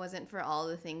if it wasn't for all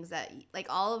the things that like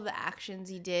all of the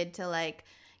actions you did to like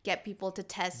get people to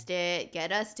test it,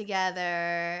 get us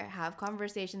together, have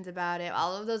conversations about it,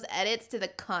 all of those edits to the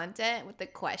content with the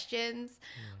questions.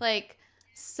 Like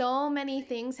so many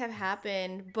things have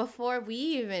happened before we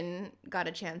even got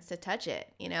a chance to touch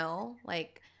it,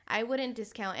 Like I wouldn't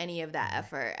discount any of that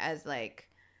effort as like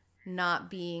not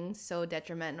being so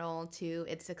detrimental to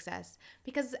its success,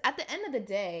 because at the end of the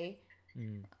day,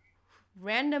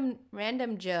 random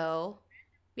Joe,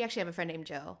 we actually have a friend named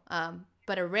Joe,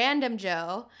 but a random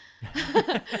Joe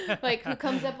like who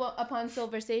comes up upon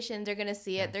Silversations, they're gonna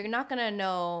see it, they're not gonna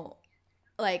know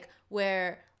like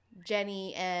where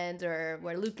Jenny ends or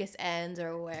where Lucas ends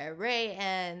or where Ray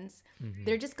ends.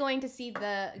 They're just going to see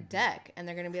the deck and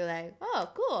they're gonna be like, oh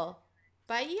cool,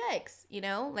 by EX,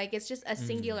 like it's just a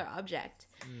singular object,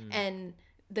 and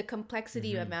the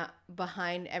complexity amount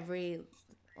behind every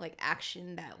like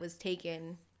action that was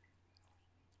taken,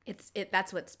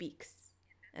 that's what speaks.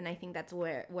 And I think that's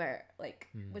where like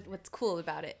what's cool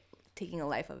about it taking a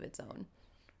life of its own,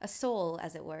 a soul,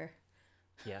 as it were.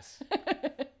 Yes.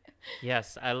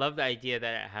 Yes, I love the idea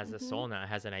that it has a soul now. It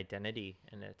has an identity,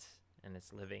 and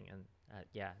it's living, and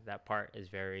yeah, that part is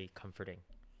very comforting,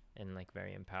 and like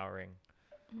very empowering,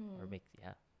 or make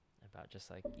about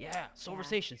just like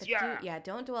Soulversations, But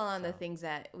don't dwell on the things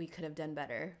that we could have done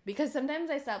better, because sometimes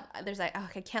I stop. There's like, oh,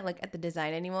 I can't look at the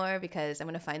design anymore because I'm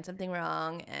gonna find something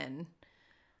wrong, and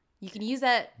you can use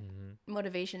that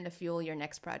motivation to fuel your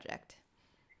next project.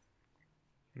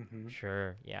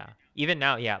 Sure, yeah. Even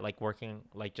now, like working,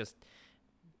 like just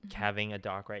having a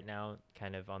doc right now,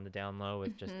 kind of on the down low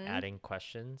with just adding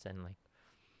questions, and like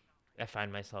I find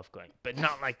myself going, but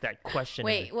not like that question.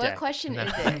 Wait, what question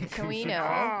is it? Can we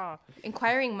know?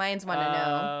 Inquiring minds want to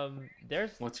know.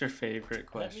 What's your favorite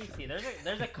question? Let me see.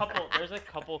 There's a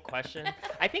couple questions.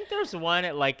 I think there's one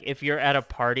like if you're at a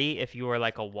party, if you were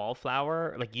like a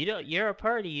wallflower, like you're a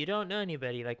party, you don't know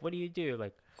anybody. Like what do you do?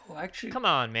 Like, well, actually, come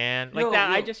on, man. Like that.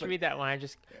 I just read that one.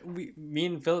 Me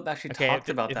and Philip actually talked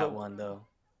about that one though.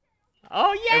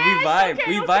 Oh yeah. And we vibed.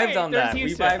 We vibed on that.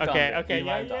 We vibed on it. Okay.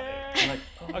 Like,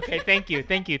 oh. Okay. Thank you.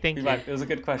 It was a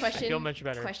good question. I feel much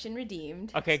better. Question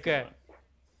redeemed. Okay, good.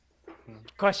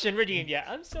 Question redeemed. Yeah,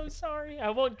 I'm so sorry.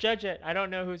 I won't judge it. I don't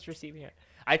know who's receiving it.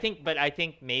 I think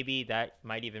maybe that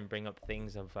might even bring up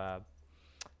things of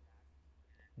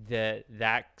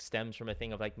that stems from a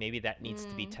thing of like maybe that needs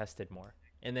to be tested more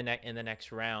in the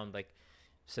next round, like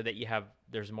so that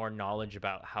there's more knowledge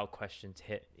about how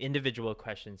individual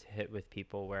questions hit with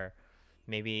people, where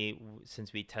maybe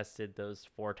since we tested those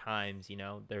 4 times,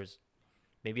 there was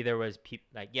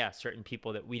certain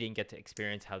people that we didn't get to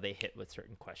experience how they hit with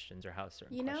certain questions or how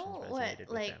certain questions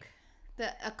resonated with them.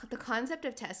 The concept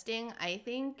of testing, I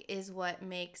think, is what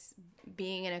makes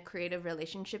being in a creative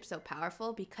relationship so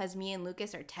powerful, because me and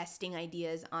Lucas are testing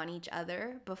ideas on each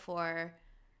other before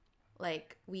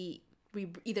like we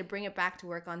either bring it back to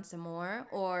work on some more,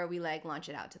 or we like launch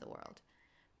it out to the world,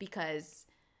 because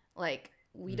like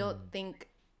we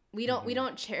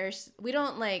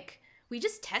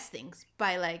just test things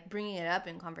by like bringing it up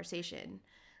in conversation.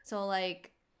 So like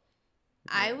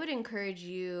I would encourage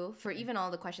you, for even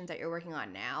all the questions that you're working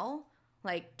on now,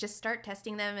 like just start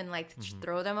testing them and like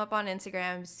throw them up on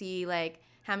Instagram, see like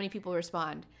how many people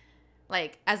respond,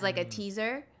 like as like a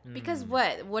teaser. Because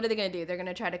what are they gonna do? They're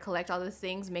gonna try to collect all those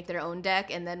things, make their own deck,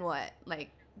 and then what?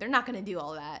 Like they're not gonna do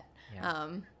all that.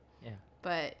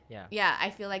 But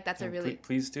I feel like that's a really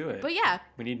please do it. But yeah,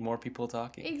 we need more people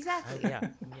talking. Exactly.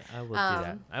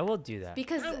 I will do that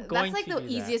because that's like the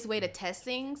easiest way to test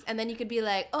things, and then you could be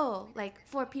like, oh, like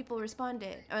 4 people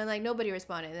responded, or like nobody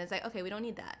responded, and it's like, okay, we don't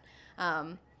need that.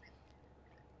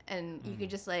 And you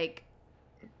could just like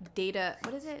data.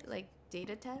 What is it like?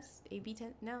 Data test? A/B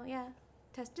test? No, yeah.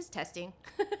 Just testing.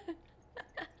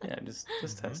 Yeah, just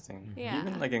testing. Yeah.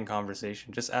 Even like in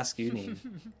conversation, just ask Uni.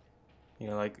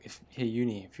 Like hey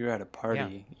Uni, if you're at a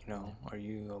party, are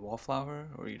you a wallflower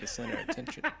or are you the center of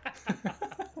attention?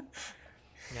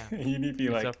 Yeah. Uni be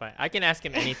like, so fine. I can ask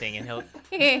him anything, and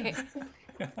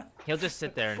he'll just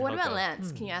sit there. And what about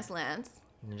Lance? Can you ask Lance?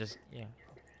 And just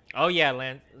Oh yeah,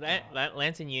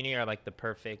 Lance and Uni are like the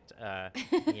perfect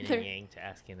yin and yang to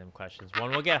asking them questions.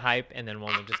 One will get hype, and then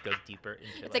one will just go deeper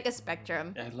into. It's like a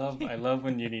spectrum. I love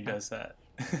when Uni does that.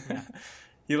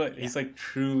 He's like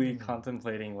truly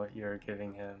contemplating what you're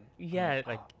giving him. Yeah,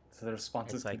 so the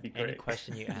responses like could be great. Any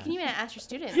question you ask. You can even ask your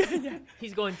students. Yeah.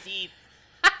 He's going deep.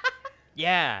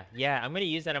 Yeah. I'm gonna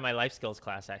use that in my life skills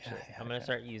class. Actually, I'm gonna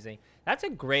start using. That's a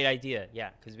great idea.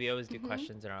 Yeah, because we always do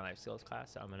questions in our life skills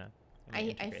class. So I'm gonna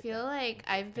I feel like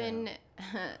I've been,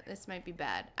 this might be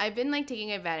bad. I've been like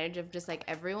taking advantage of just like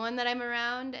everyone that I'm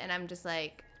around, and I'm just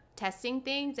like testing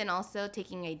things and also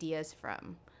taking ideas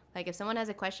from. Like if someone has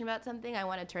a question about something, I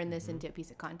want to turn this into a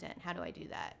piece of content. How do I do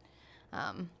that?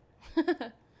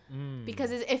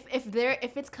 Because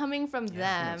if it's coming from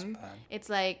them, it's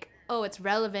like, oh, it's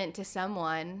relevant to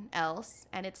someone else,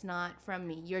 and it's not from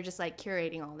me. You're just like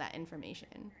curating all that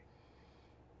information.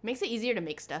 Makes it easier to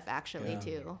make stuff actually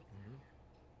too.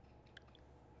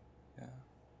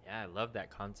 Yeah, I love that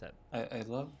concept. I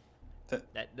love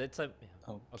that. That's like.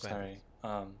 Oh, sorry.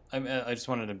 I just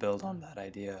wanted to build on that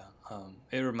idea.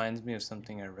 It reminds me of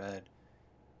something I read,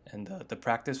 and the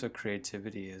practice of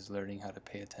creativity is learning how to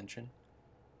pay attention.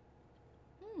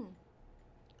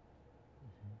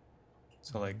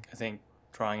 So like I think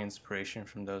drawing inspiration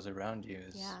from those around you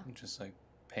is just like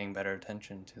paying better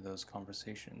attention to those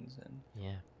conversations and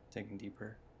digging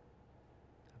deeper.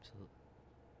 Absolutely.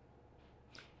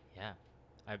 Yeah.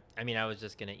 I mean, I was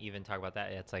just going to even talk about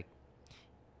that. It's like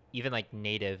even like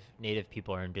native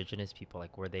people or indigenous people,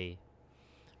 like where they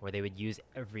would use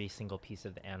every single piece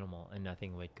of the animal and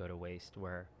nothing would go to waste.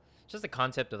 Where just the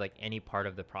concept of like any part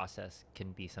of the process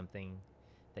can be something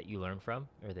that you learn from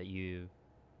or that you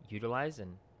utilize.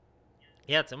 And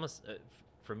yeah, it's almost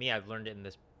for me, I've learned it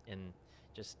in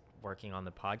just working on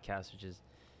the podcast, which is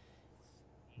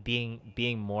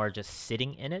being more just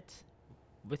sitting in it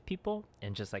with people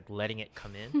and just like letting it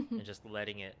come in and just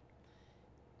letting it,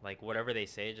 like whatever they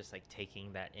say, just like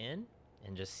taking that in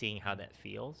and just seeing how that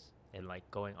feels and like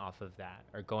going off of that,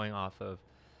 or going off of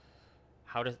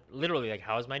how to literally, like,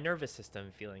 how is my nervous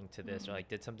system feeling to this, or like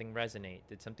did something resonate,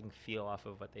 did something feel off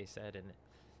of what they said. And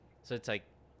so it's like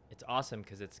it's awesome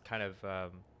because it's kind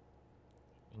of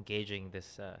engaging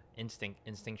this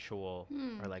instinctual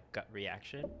or like gut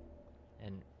reaction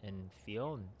and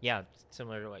feel. And yeah,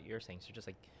 similar to what you're saying. So just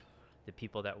like the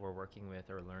people that we're working with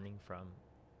or learning from,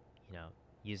 you know,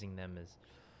 using them as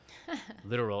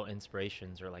literal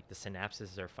inspirations, or like the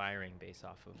synapses are firing based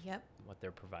off of Yep. what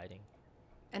they're providing.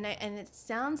 And it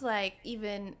sounds like,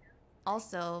 even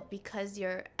also because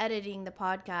you're editing the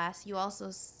podcast, you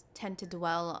also tend to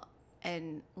dwell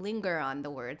and linger on the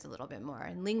words a little bit more,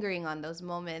 and lingering on those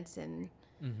moments and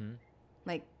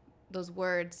like those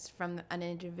words from an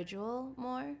individual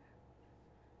more.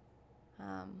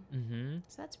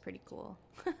 So that's pretty cool.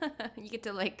 You get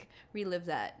to like relive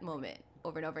that moment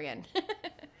over and over again.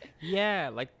 Yeah,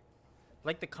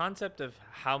 like the concept of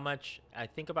how much I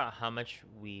think about how much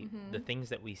we the things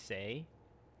that we say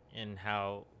and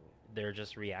how they're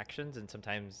just reactions, and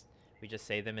sometimes we just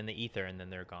say them in the ether and then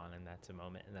they're gone, and that's a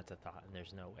moment and that's a thought and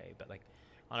there's no way. But like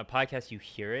on a podcast, you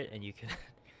hear it and you can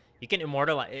you can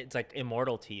immortalize, it's like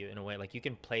immortal to you in a way. Like you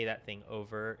can play that thing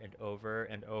over and over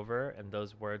and over, and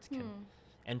those words can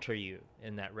enter you,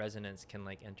 and that resonance can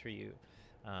like enter you.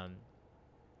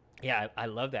 Yeah, I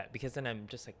love that, because then I'm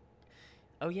just like,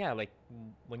 oh yeah, like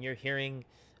when you're hearing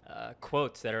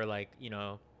quotes that are like, you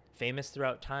know, famous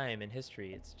throughout time and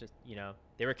history, it's just, you know,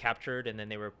 they were captured and then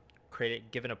they were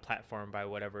given a platform by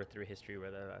whatever through history,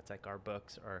 whether that's like our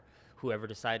books or whoever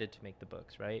decided to make the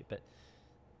books, right? But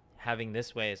having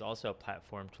this way is also a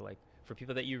platform to like, for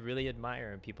people that you really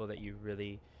admire and people that you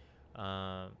really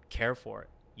care for,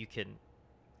 you can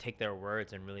take their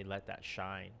words and really let that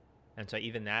shine. And so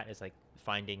even that is like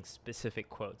finding specific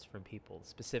quotes from people,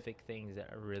 specific things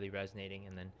that are really resonating,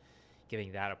 and then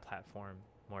giving that a platform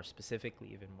more specifically,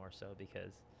 even more so,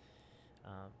 because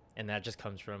and that just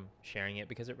comes from sharing it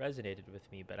because it resonated with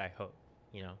me. But I hope,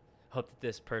 you know, hope that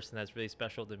this person that's really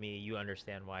special to me, you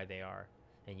understand why they are,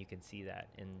 and you can see that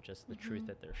in just the truth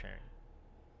that they're sharing.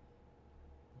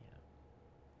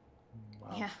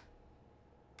 Wow. Yeah.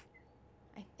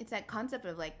 It's that concept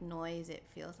of like noise. It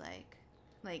feels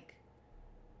like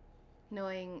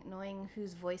knowing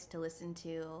whose voice to listen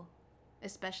to,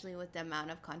 especially with the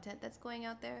amount of content that's going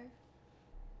out there.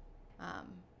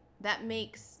 That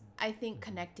makes, I think,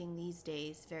 connecting these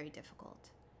days very difficult.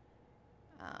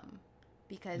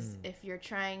 Because if you're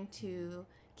trying to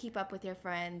keep up with your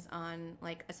friends on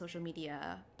like a social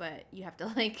media, but you have to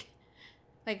like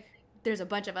there's a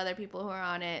bunch of other people who are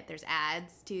on it. There's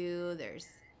ads too. There's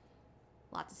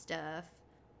lots of stuff.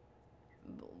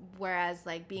 Whereas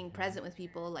like being present with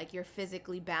people, like you're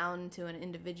physically bound to an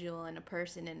individual and a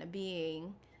person and a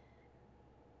being.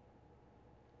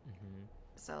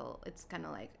 So it's kind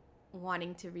of like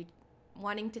wanting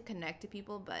to connect to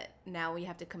people, but now you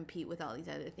have to compete with all these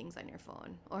other things on your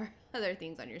phone or other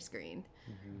things on your screen.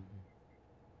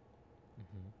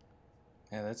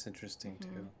 Yeah, that's interesting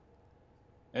too.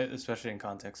 Especially in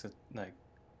context of like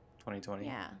 2020.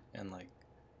 Yeah. And like,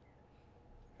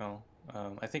 you know,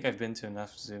 I think I've been to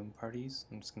enough Zoom parties.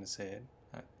 I'm just gonna say it.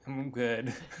 I'm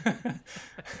good.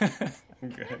 I'm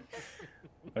good.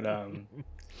 But I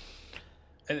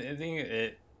think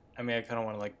it. I mean, I kind of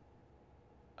want to like.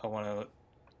 I want to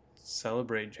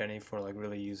celebrate Jenny for like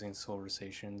really using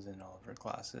Soulversations in all of her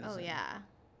classes. Oh yeah.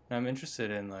 And I'm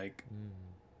interested in like,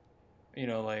 you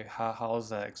know, like how's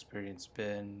that experience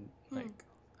been? Like,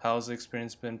 how's the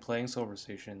experience been playing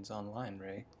Soulversations online,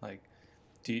 right? Like,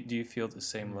 do you feel the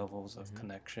same levels of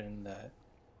connection that,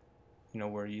 you know,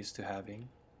 we're used to having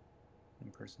in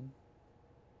person?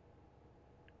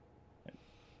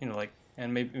 You know, like,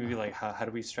 and maybe like how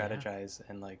do we strategize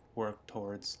and like work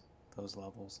towards those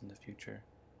levels in the future?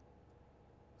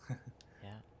 Yeah.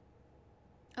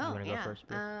 Oh, you wanna yeah. go first,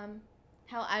 Brie?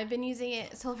 How I've been using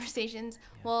it, Soulversations.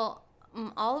 Well,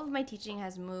 all of my teaching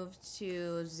has moved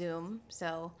to Zoom.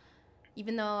 So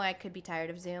even though I could be tired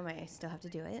of Zoom, I still have to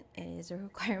do it. It is a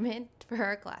requirement for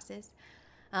our classes.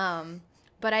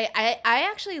 But I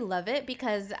actually love it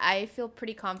because I feel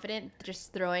pretty confident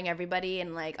just throwing everybody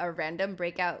in like a random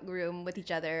breakout room with each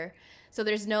other. So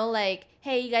there's no like,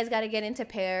 hey, you guys got to get into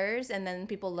pairs, and then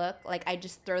people look. Like I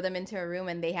just throw them into a room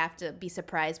and they have to be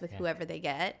surprised with whoever they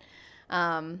get.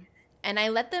 And I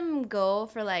let them go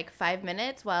for like 5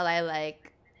 minutes while I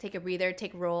like take a breather,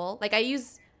 take roll. Like I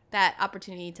use that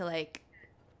opportunity to like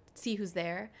see who's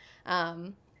there.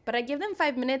 But I give them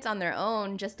 5 minutes on their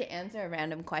own just to answer a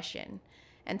random question.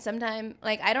 And sometimes,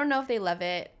 like, I don't know if they love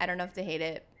it. I don't know if they hate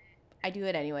it. I do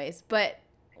it anyways. But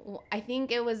I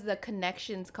think it was the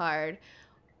connections card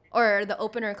or the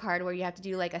opener card where you have to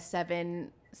do like a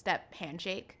 7-step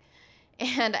handshake.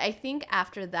 And I think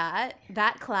after that,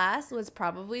 that class was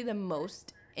probably the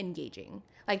most engaging.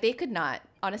 Like they could not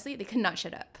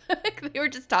shut up. They were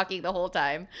just talking the whole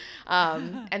time.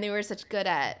 And they were such good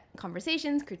at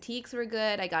conversations. Critiques were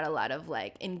good. I got a lot of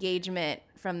like engagement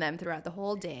from them throughout the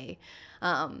whole day.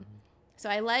 So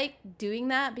I like doing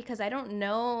that because I don't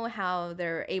know how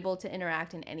they're able to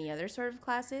interact in any other sort of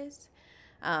classes.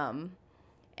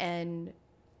 And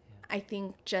I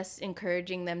think just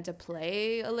encouraging them to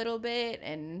play a little bit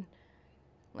and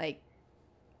like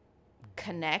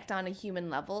connect on a human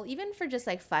level, even for just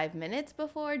like 5 minutes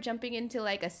before jumping into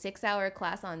like a 6-hour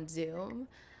class on Zoom.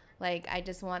 Like I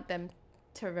just want them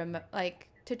to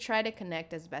to try to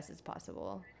connect as best as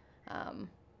possible,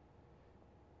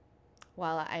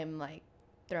 while I'm like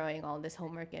throwing all this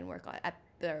homework and work at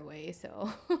their way.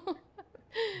 So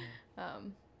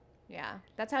yeah,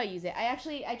 that's how I use it.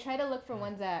 I try to look for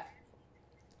ones that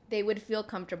they would feel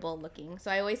comfortable looking.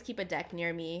 So I always keep a deck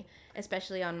near me,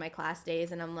 especially on my class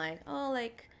days. And I'm like, oh,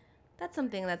 like, that's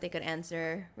something that they could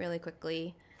answer really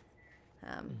quickly.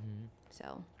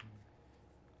 So,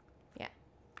 yeah.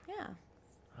 Yeah.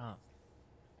 Oh,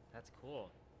 that's cool.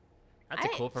 That's a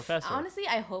cool professor. Honestly,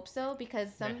 I hope so, because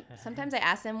sometimes I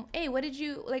ask them, hey, what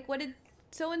did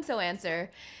so-and-so answer?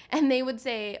 And they would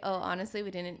say, oh, honestly,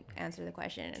 we didn't answer the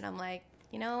question. And I'm like,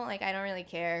 like, I don't really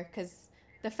care, because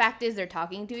the fact is they're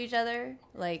talking to each other,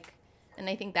 like, and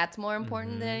I think that's more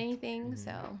important than anything.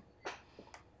 So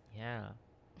yeah,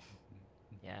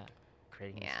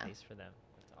 creating a space for them.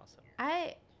 That's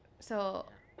awesome.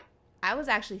 I was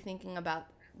actually thinking about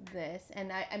this,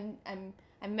 and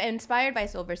I'm inspired by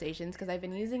Soulversations because I've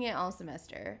been using it all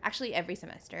semester, actually every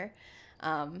semester.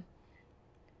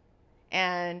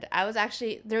 And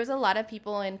there was a lot of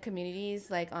people in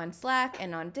communities like on Slack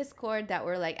and on Discord that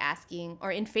were like asking,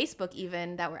 or in Facebook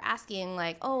even, that were asking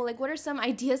like, oh, like what are some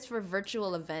ideas for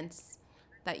virtual events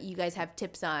that you guys have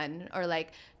tips on, or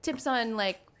like tips on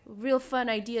like real fun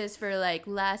ideas for like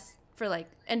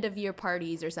end of year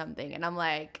parties or something. And I'm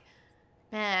like,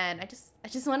 man, I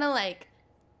just want to like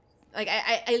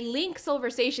I link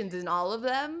Soulversations in all of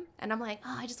them, and I'm like,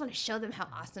 oh, I just want to show them how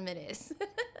awesome it is.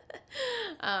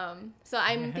 So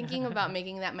I'm thinking about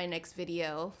making that my next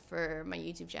video for my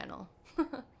YouTube channel.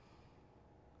 And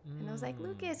I was like,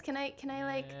 Lucas, can I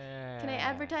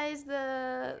advertise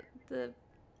the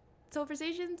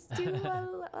Soulversations too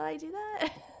while I do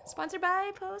that? Sponsored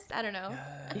by post? I don't know.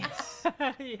 Yes.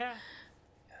 Yeah.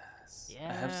 Yes.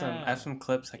 I have some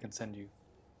clips I can send you.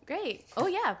 Great. Oh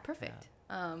yeah, perfect.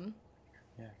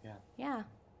 Yeah.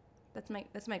 That's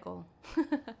my goal.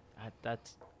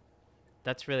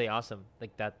 That's really awesome.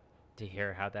 Like that, to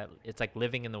hear how that it's like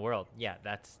living in the world. Yeah,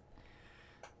 that's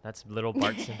little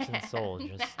Bart Simpson's soul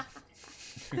just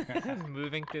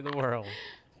moving through the world.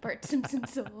 Bart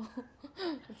Simpson's soul.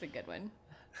 That's a good one.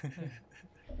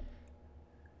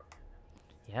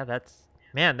 Yeah,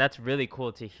 that's really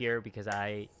cool to hear, because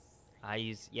I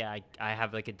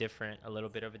have like a little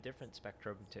bit of a different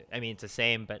spectrum I mean, it's the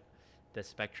same, but the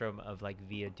spectrum of like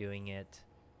via doing it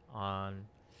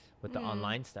with the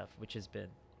online stuff, which has been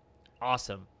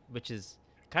awesome, which is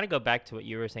kind of go back to what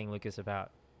you were saying, Lucas,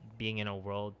 about being in a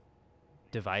world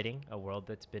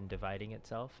that's been dividing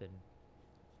itself. And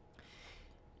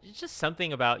it's just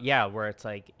something about, where it's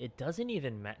like, it doesn't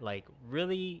even like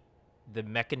really the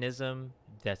mechanism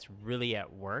that's really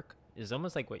at work is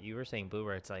almost like what you were saying, Blue,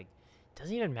 where it's like, it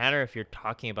doesn't even matter if you're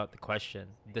talking about the question.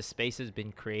 The space has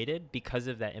been created because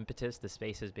of that impetus. The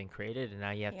space has been created, and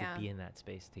now you have to be in that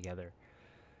space together.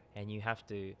 And you have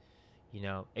to,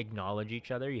 acknowledge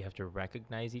each other. You have to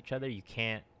recognize each other. You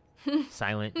can't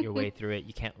silent your way through it.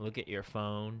 You can't look at your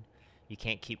phone. You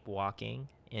can't keep walking.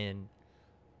 And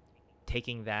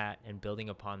taking that and building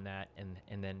upon that,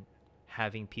 and then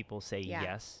having people say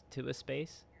yes to a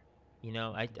space.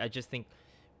 I just think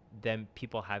them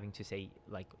people having to say,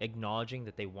 like, acknowledging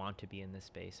that they want to be in this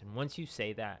space. And once you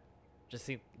say that, just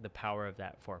think the power of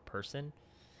that for a person.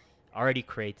 already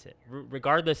creates it.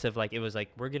 Regardless of like, it was like,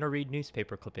 we're going to read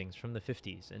newspaper clippings from the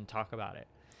 50s and talk about it.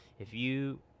 If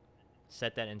you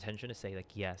set that intention to say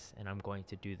like, yes, and I'm going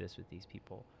to do this with these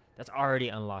people, that's already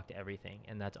unlocked everything,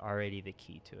 and that's already the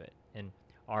key to it. And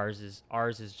ours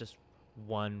is just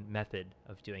one method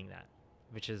of doing that,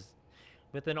 which is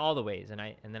within all the ways.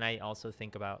 And then I also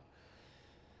think about,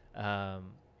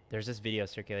 there's this video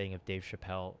circulating of Dave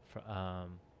Chappelle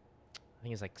I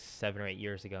think it's like 7 or 8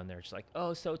 years ago, and they're just like,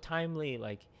 oh, so timely,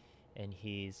 like, and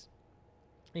he's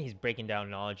breaking down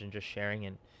knowledge and just sharing.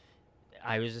 And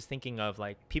I was just thinking of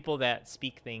like people that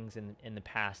speak things in the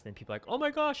past, and people like, oh my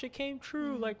gosh, it came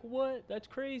true, like, what, that's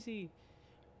crazy.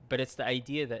 But it's the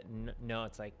idea that no,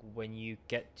 it's like when you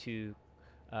get to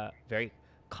very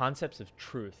concepts of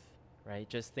truth, right?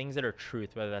 Just things that are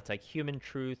truth, whether that's like human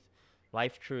truth,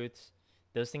 life truths,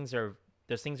 those things are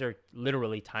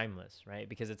literally timeless, right?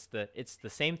 Because it's the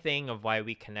same thing of why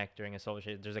we connect during a soul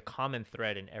shade. There's a common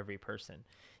thread in every person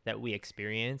that we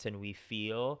experience and we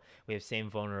feel. We have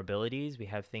same vulnerabilities. We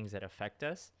have things that affect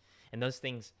us, and those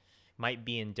things might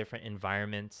be in different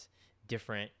environments,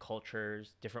 different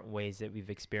cultures, different ways that we've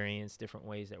experienced, different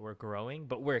ways that we're growing,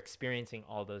 but we're experiencing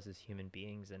all those as human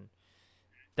beings, and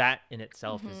that in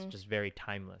itself is just very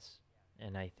timeless.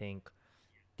 And I think,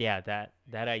 yeah, that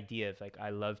idea of like, I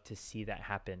love to see that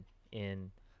happen in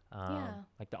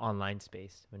like the online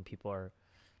space when people are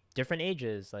different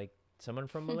ages, like someone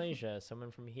from Malaysia,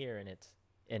 someone from here,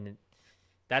 and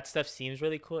that stuff seems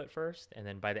really cool at first, and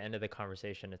then by the end of the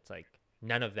conversation, it's like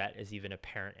none of that is even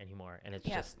apparent anymore, and it's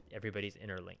just everybody's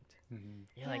interlinked.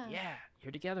 You're like, yeah,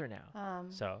 you're together now.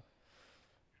 So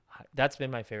that's been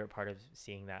my favorite part of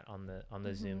seeing that on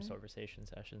the Zoom Soulversation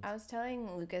sessions. I was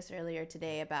telling Lucas earlier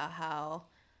today about how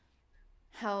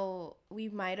we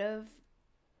might have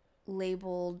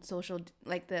labeled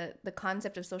the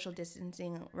concept of social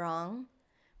distancing wrong,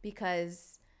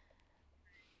 because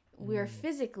we're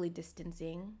physically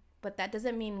distancing, but that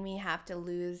doesn't mean we have to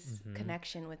lose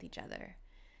connection with each other.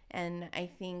 And I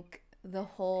think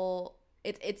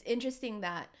it's interesting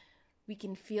that we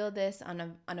can feel this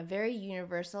on a very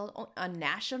universal, a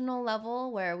national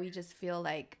level, where we just feel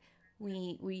like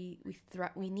we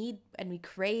need and we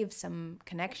crave some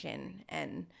connection,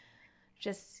 and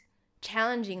just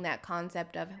challenging that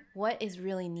concept of what is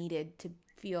really needed to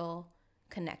feel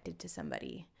connected to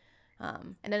somebody.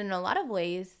 And then in a lot of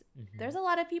ways, there's a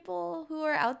lot of people who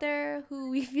are out there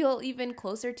who we feel even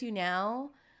closer to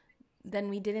now than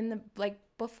we did in the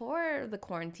before the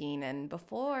quarantine and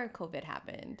before COVID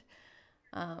happened.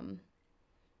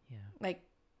 Like,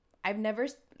 I've never,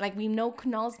 like, we know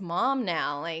Kunal's mom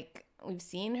now. Like, we've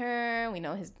seen her, we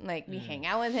know his, like, we hang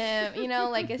out with him, you know,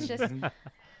 like, it's just,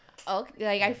 okay,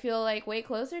 like, I feel like way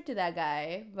closer to that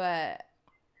guy, but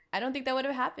I don't think that would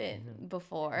have happened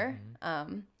before.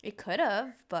 It could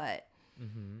have, but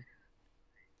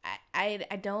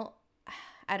I don't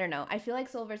know. I feel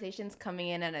like Soulversations coming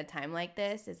in at a time like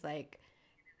this is like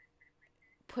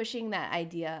pushing that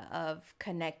idea of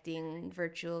connecting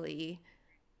virtually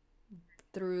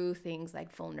through things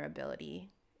like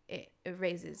vulnerability. It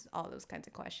raises all those kinds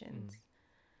of questions.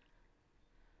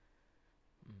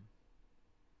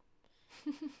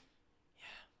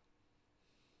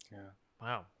 Yeah.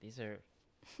 Wow, these are.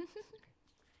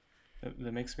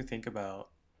 That makes me think about,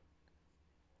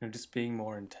 just being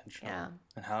more intentional,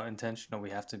 and how intentional we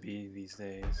have to be these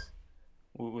days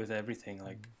with everything.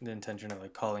 Like the intention of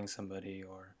like calling somebody,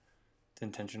 or the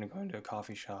intention of going to a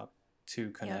coffee shop to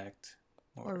connect,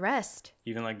 or rest.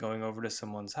 Even like going over to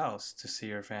someone's house to see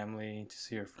your family, to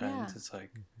see your friends. It's like,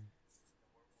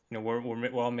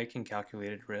 we're all making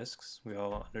calculated risks. We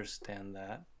all understand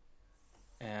that.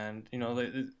 And,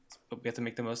 but we have to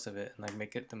make the most of it, and like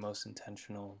make it the most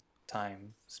intentional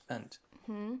time spent.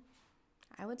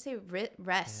 I would say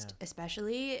rest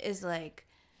especially is like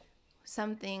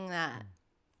something that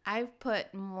I've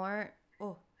put more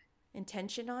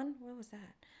intention on. What was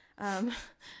that?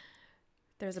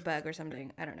 There's a bug or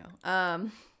something. I don't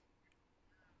know.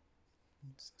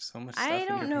 So much stuff. I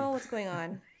don't know what's going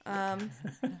on.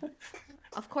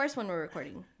 Of course when we're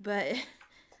recording, but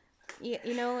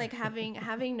like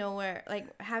having nowhere, like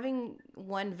having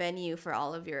one venue for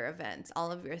all of your events,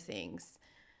 all of your things.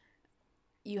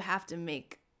 You have to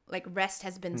make, like, rest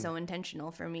has been so intentional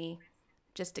for me,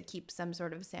 just to keep some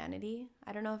sort of sanity.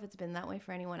 I don't know if it's been that way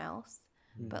for anyone else,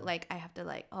 but like I have to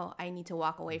like, I need to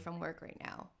walk away from work right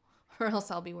now, or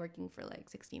else I'll be working for like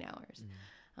 16 hours.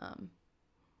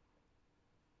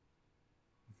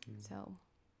 So.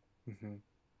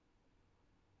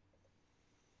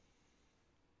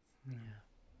 Yeah.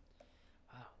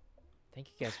 Wow. Thank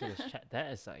you guys for this chat.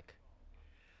 That is like,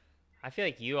 I feel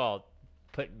like you all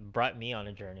brought me on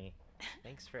a journey.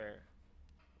 Thanks for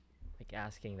like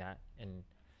asking that. And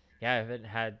yeah, I haven't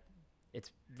had. It's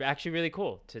actually really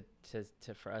cool to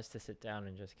for us to sit down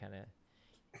and just kind of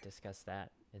discuss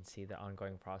that and see the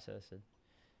ongoing process and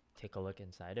take a look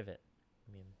inside of it.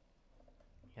 I mean,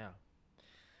 yeah.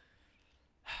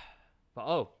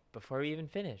 But before we even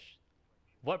finish,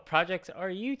 what projects are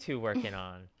you two working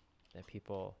on that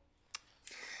people?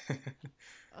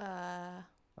 Um,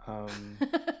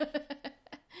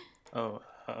 oh,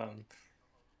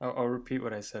 I'll repeat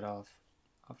what I said off.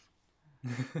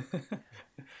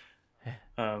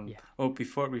 Yeah. Oh,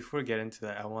 before we get into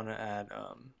that, I want to add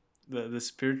the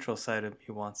spiritual side of me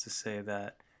wants to say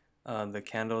that the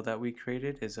candle that we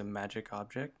created is a magic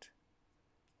object.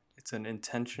 It's an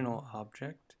intentional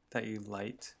object that you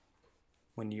light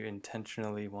when you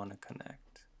intentionally want to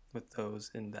connect with those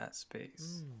in that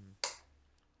space.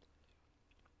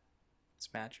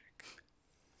 It's magic.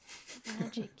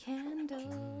 Magic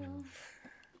candle.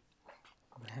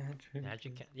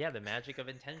 Magic. Yeah, the magic of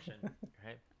intention,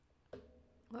 right?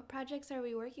 What projects are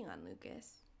we working on,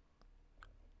 Lucas?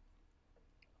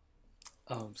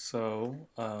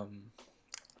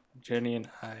 Jenny and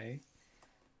I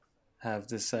have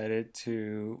decided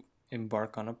to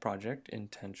embark on a project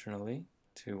intentionally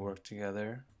to work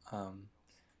together.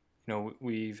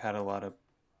 We've had a lot of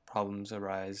problems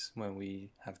arise when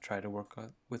we have tried to work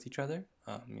with each other.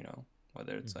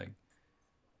 Whether it's like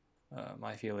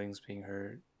my feelings being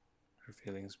hurt, her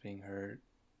feelings being hurt.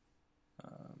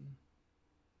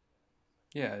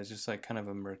 It's just like kind of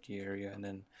a murky area, and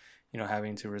then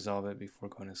having to resolve it before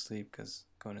going to sleep because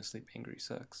going to sleep angry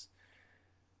sucks.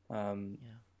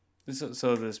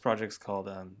 So this project's called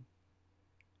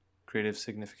Creative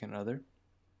Significant Other,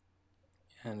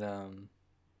 and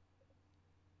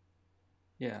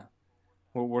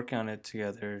we're working on it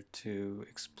together to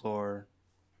explore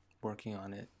working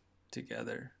on it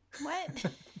together. What?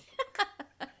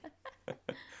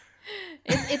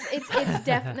 It's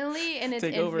definitely in its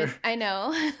infancy. I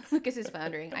know. Lucas is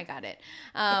floundering. I got it.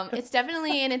 It's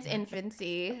definitely in its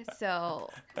infancy. So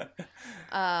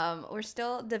we're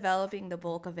still developing the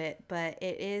bulk of it, but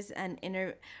it is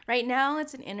right now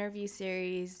it's an interview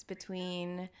series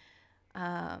between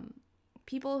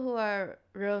people who are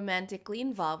romantically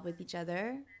involved with each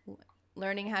other,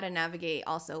 learning how to navigate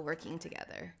also working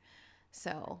together.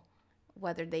 So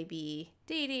whether they be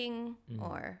dating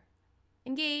or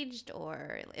engaged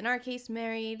or in our case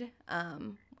married,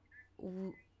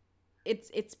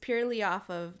 it's purely off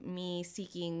of me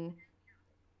seeking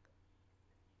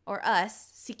or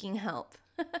us seeking help.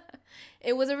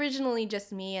 It was originally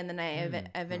just me, and then I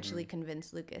eventually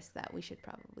convinced Lucas that we should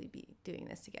probably be doing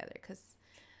this together, because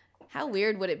how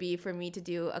weird would it be for me to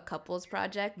do a couples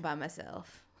project by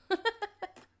myself?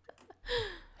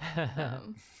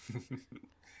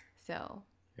 So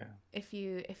yeah, if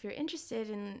you're interested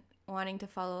in wanting to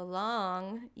follow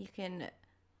along, you can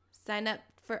sign up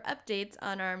for updates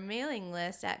on our mailing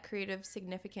list at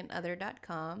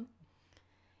creativesignificantother.com.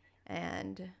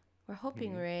 And we're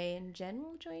hoping Ray and Jen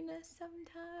will join us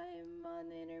sometime on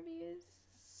the interviews.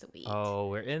 Sweet. Oh,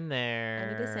 we're in there.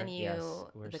 I need to send you Yes,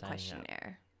 the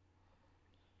questionnaire.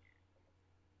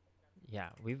 Yeah,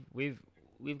 we've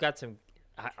got some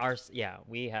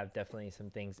we have definitely some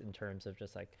things in terms of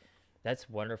just like, that's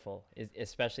wonderful,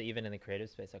 especially even in the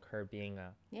creative space, like her being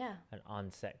an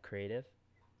on-set creative,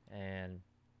 and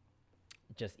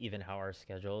just even how our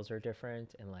schedules are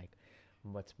different, and like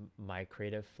what's my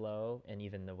creative flow, and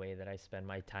even the way that I spend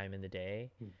my time in the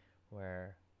day,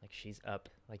 where like she's up,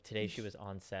 like today she was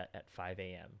on set at 5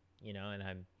 a.m.,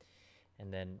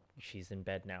 and then she's in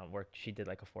bed now. She did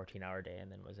like a 14-hour day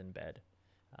and then was in bed.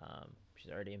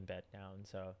 She's already in bed now, and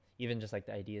so even just like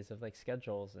the ideas of like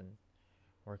schedules and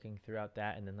working throughout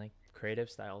that, and then like creative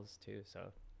styles too.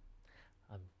 So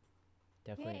I'm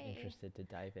definitely interested to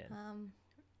dive in.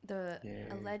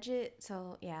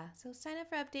 So sign up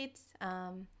for updates.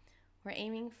 We're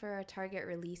aiming for a target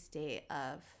release date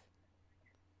of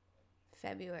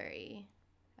February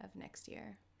of next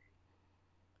year.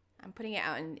 I'm putting it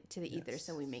out into the ether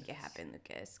so we make it happen,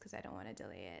 Lucas, because I don't want to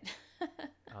delay it.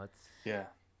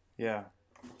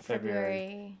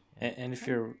 February. And if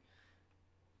you're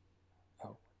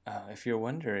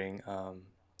wondering,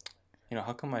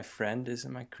 how come my friend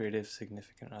isn't my creative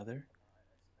significant other?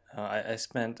 I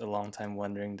spent a long time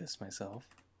wondering this myself.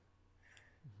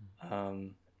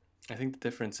 I think the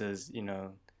difference is,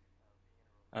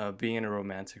 being in a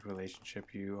romantic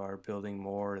relationship, you are building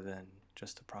more than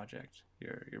just a project.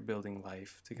 You're building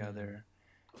life together,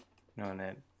 and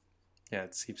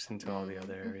it seeps into all the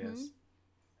other areas.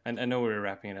 And I know we were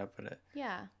wrapping it up, but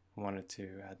I wanted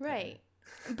to add right.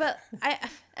 But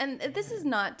and this is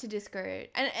not to discourage,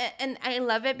 and I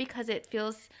love it because it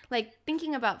feels like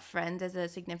thinking about friends as a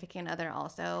significant other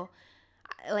also,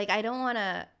 like I don't want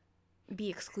to be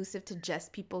exclusive to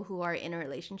just people who are in a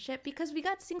relationship, because we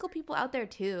got single people out there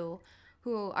too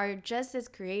who are just as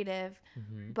creative,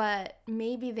 but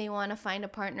maybe they want to find a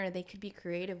partner they could be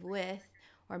creative with,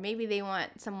 or maybe they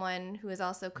want someone who is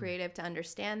also creative to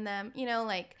understand them, you know,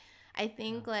 like I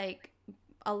think like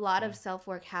a lot of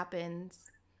self-work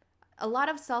happens, a lot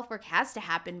of self-work has to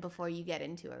happen before you get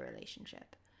into a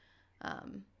relationship.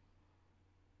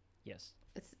 Yes.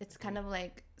 It's kind of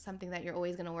like something that you're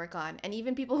always going to work on, and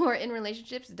even people who are in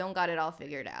relationships don't got it all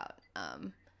figured out.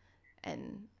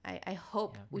 And I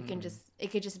hope we can just,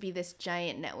 it could just be this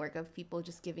giant network of people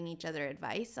just giving each other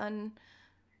advice on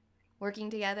working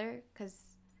together, because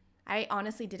I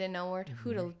honestly didn't know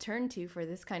who to turn to for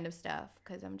this kind of stuff,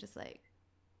 because I'm just like,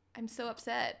 I'm so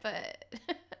upset, but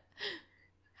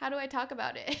how do I talk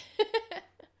about it?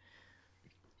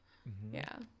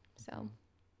 Yeah, so.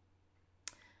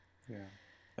 Yeah.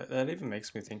 That even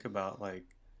makes me think about, like,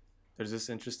 there's this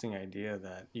interesting idea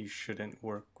that you shouldn't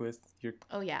work with your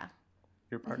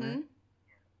partner.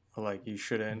 Or like you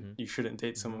shouldn't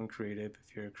date someone creative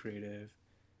if you're creative.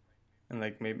 And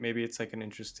like maybe it's like an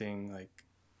interesting, like,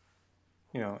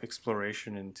 you know,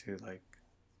 exploration into like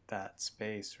that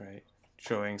space, right?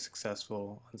 Showing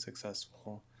successful,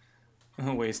 unsuccessful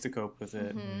ways to cope with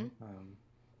it.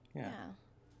 Yeah.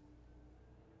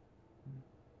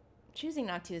 Choosing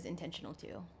not to is intentional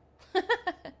too.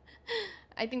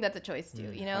 I think that's a choice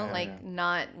too, you know,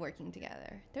 not working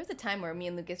together. There was a time where me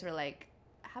and Lucas were like,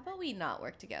 how about we not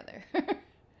work together?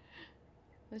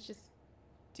 Let's just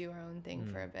do our own thing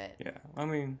for a bit. Yeah, I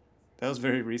mean, that was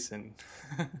very recent.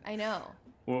 I know.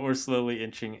 We're slowly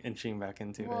inching back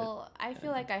into it. Well, I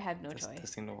feel like I had no choice.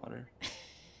 Testing the water.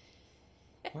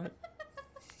 What?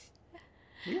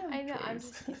 I know, I'm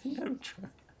just kidding.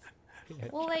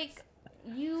 Well, like,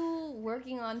 you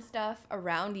working on stuff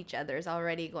around each other is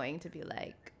already going to be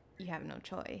like, you have no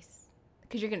choice,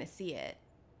 because you're going to see it.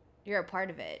 You're a part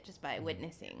of it just by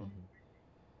witnessing.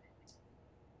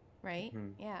 Right?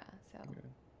 Yeah, so. Yeah.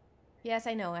 Yes,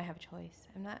 I know I have a choice.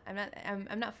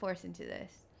 I'm not forced into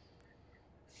this.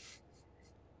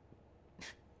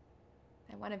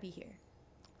 I want to be here.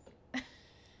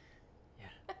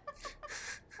 Yeah.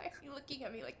 Why are you looking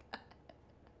at me like that?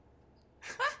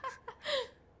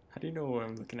 How do you know what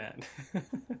I'm looking at?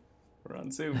 We're on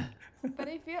Zoom. But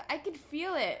I could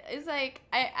feel it. It's like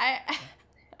I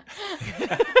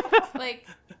like.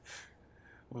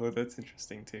 Well, that's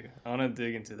interesting too. I want to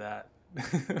dig into that.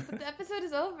 But the episode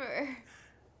is over.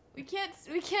 We can't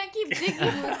keep digging,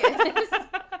 Lucas.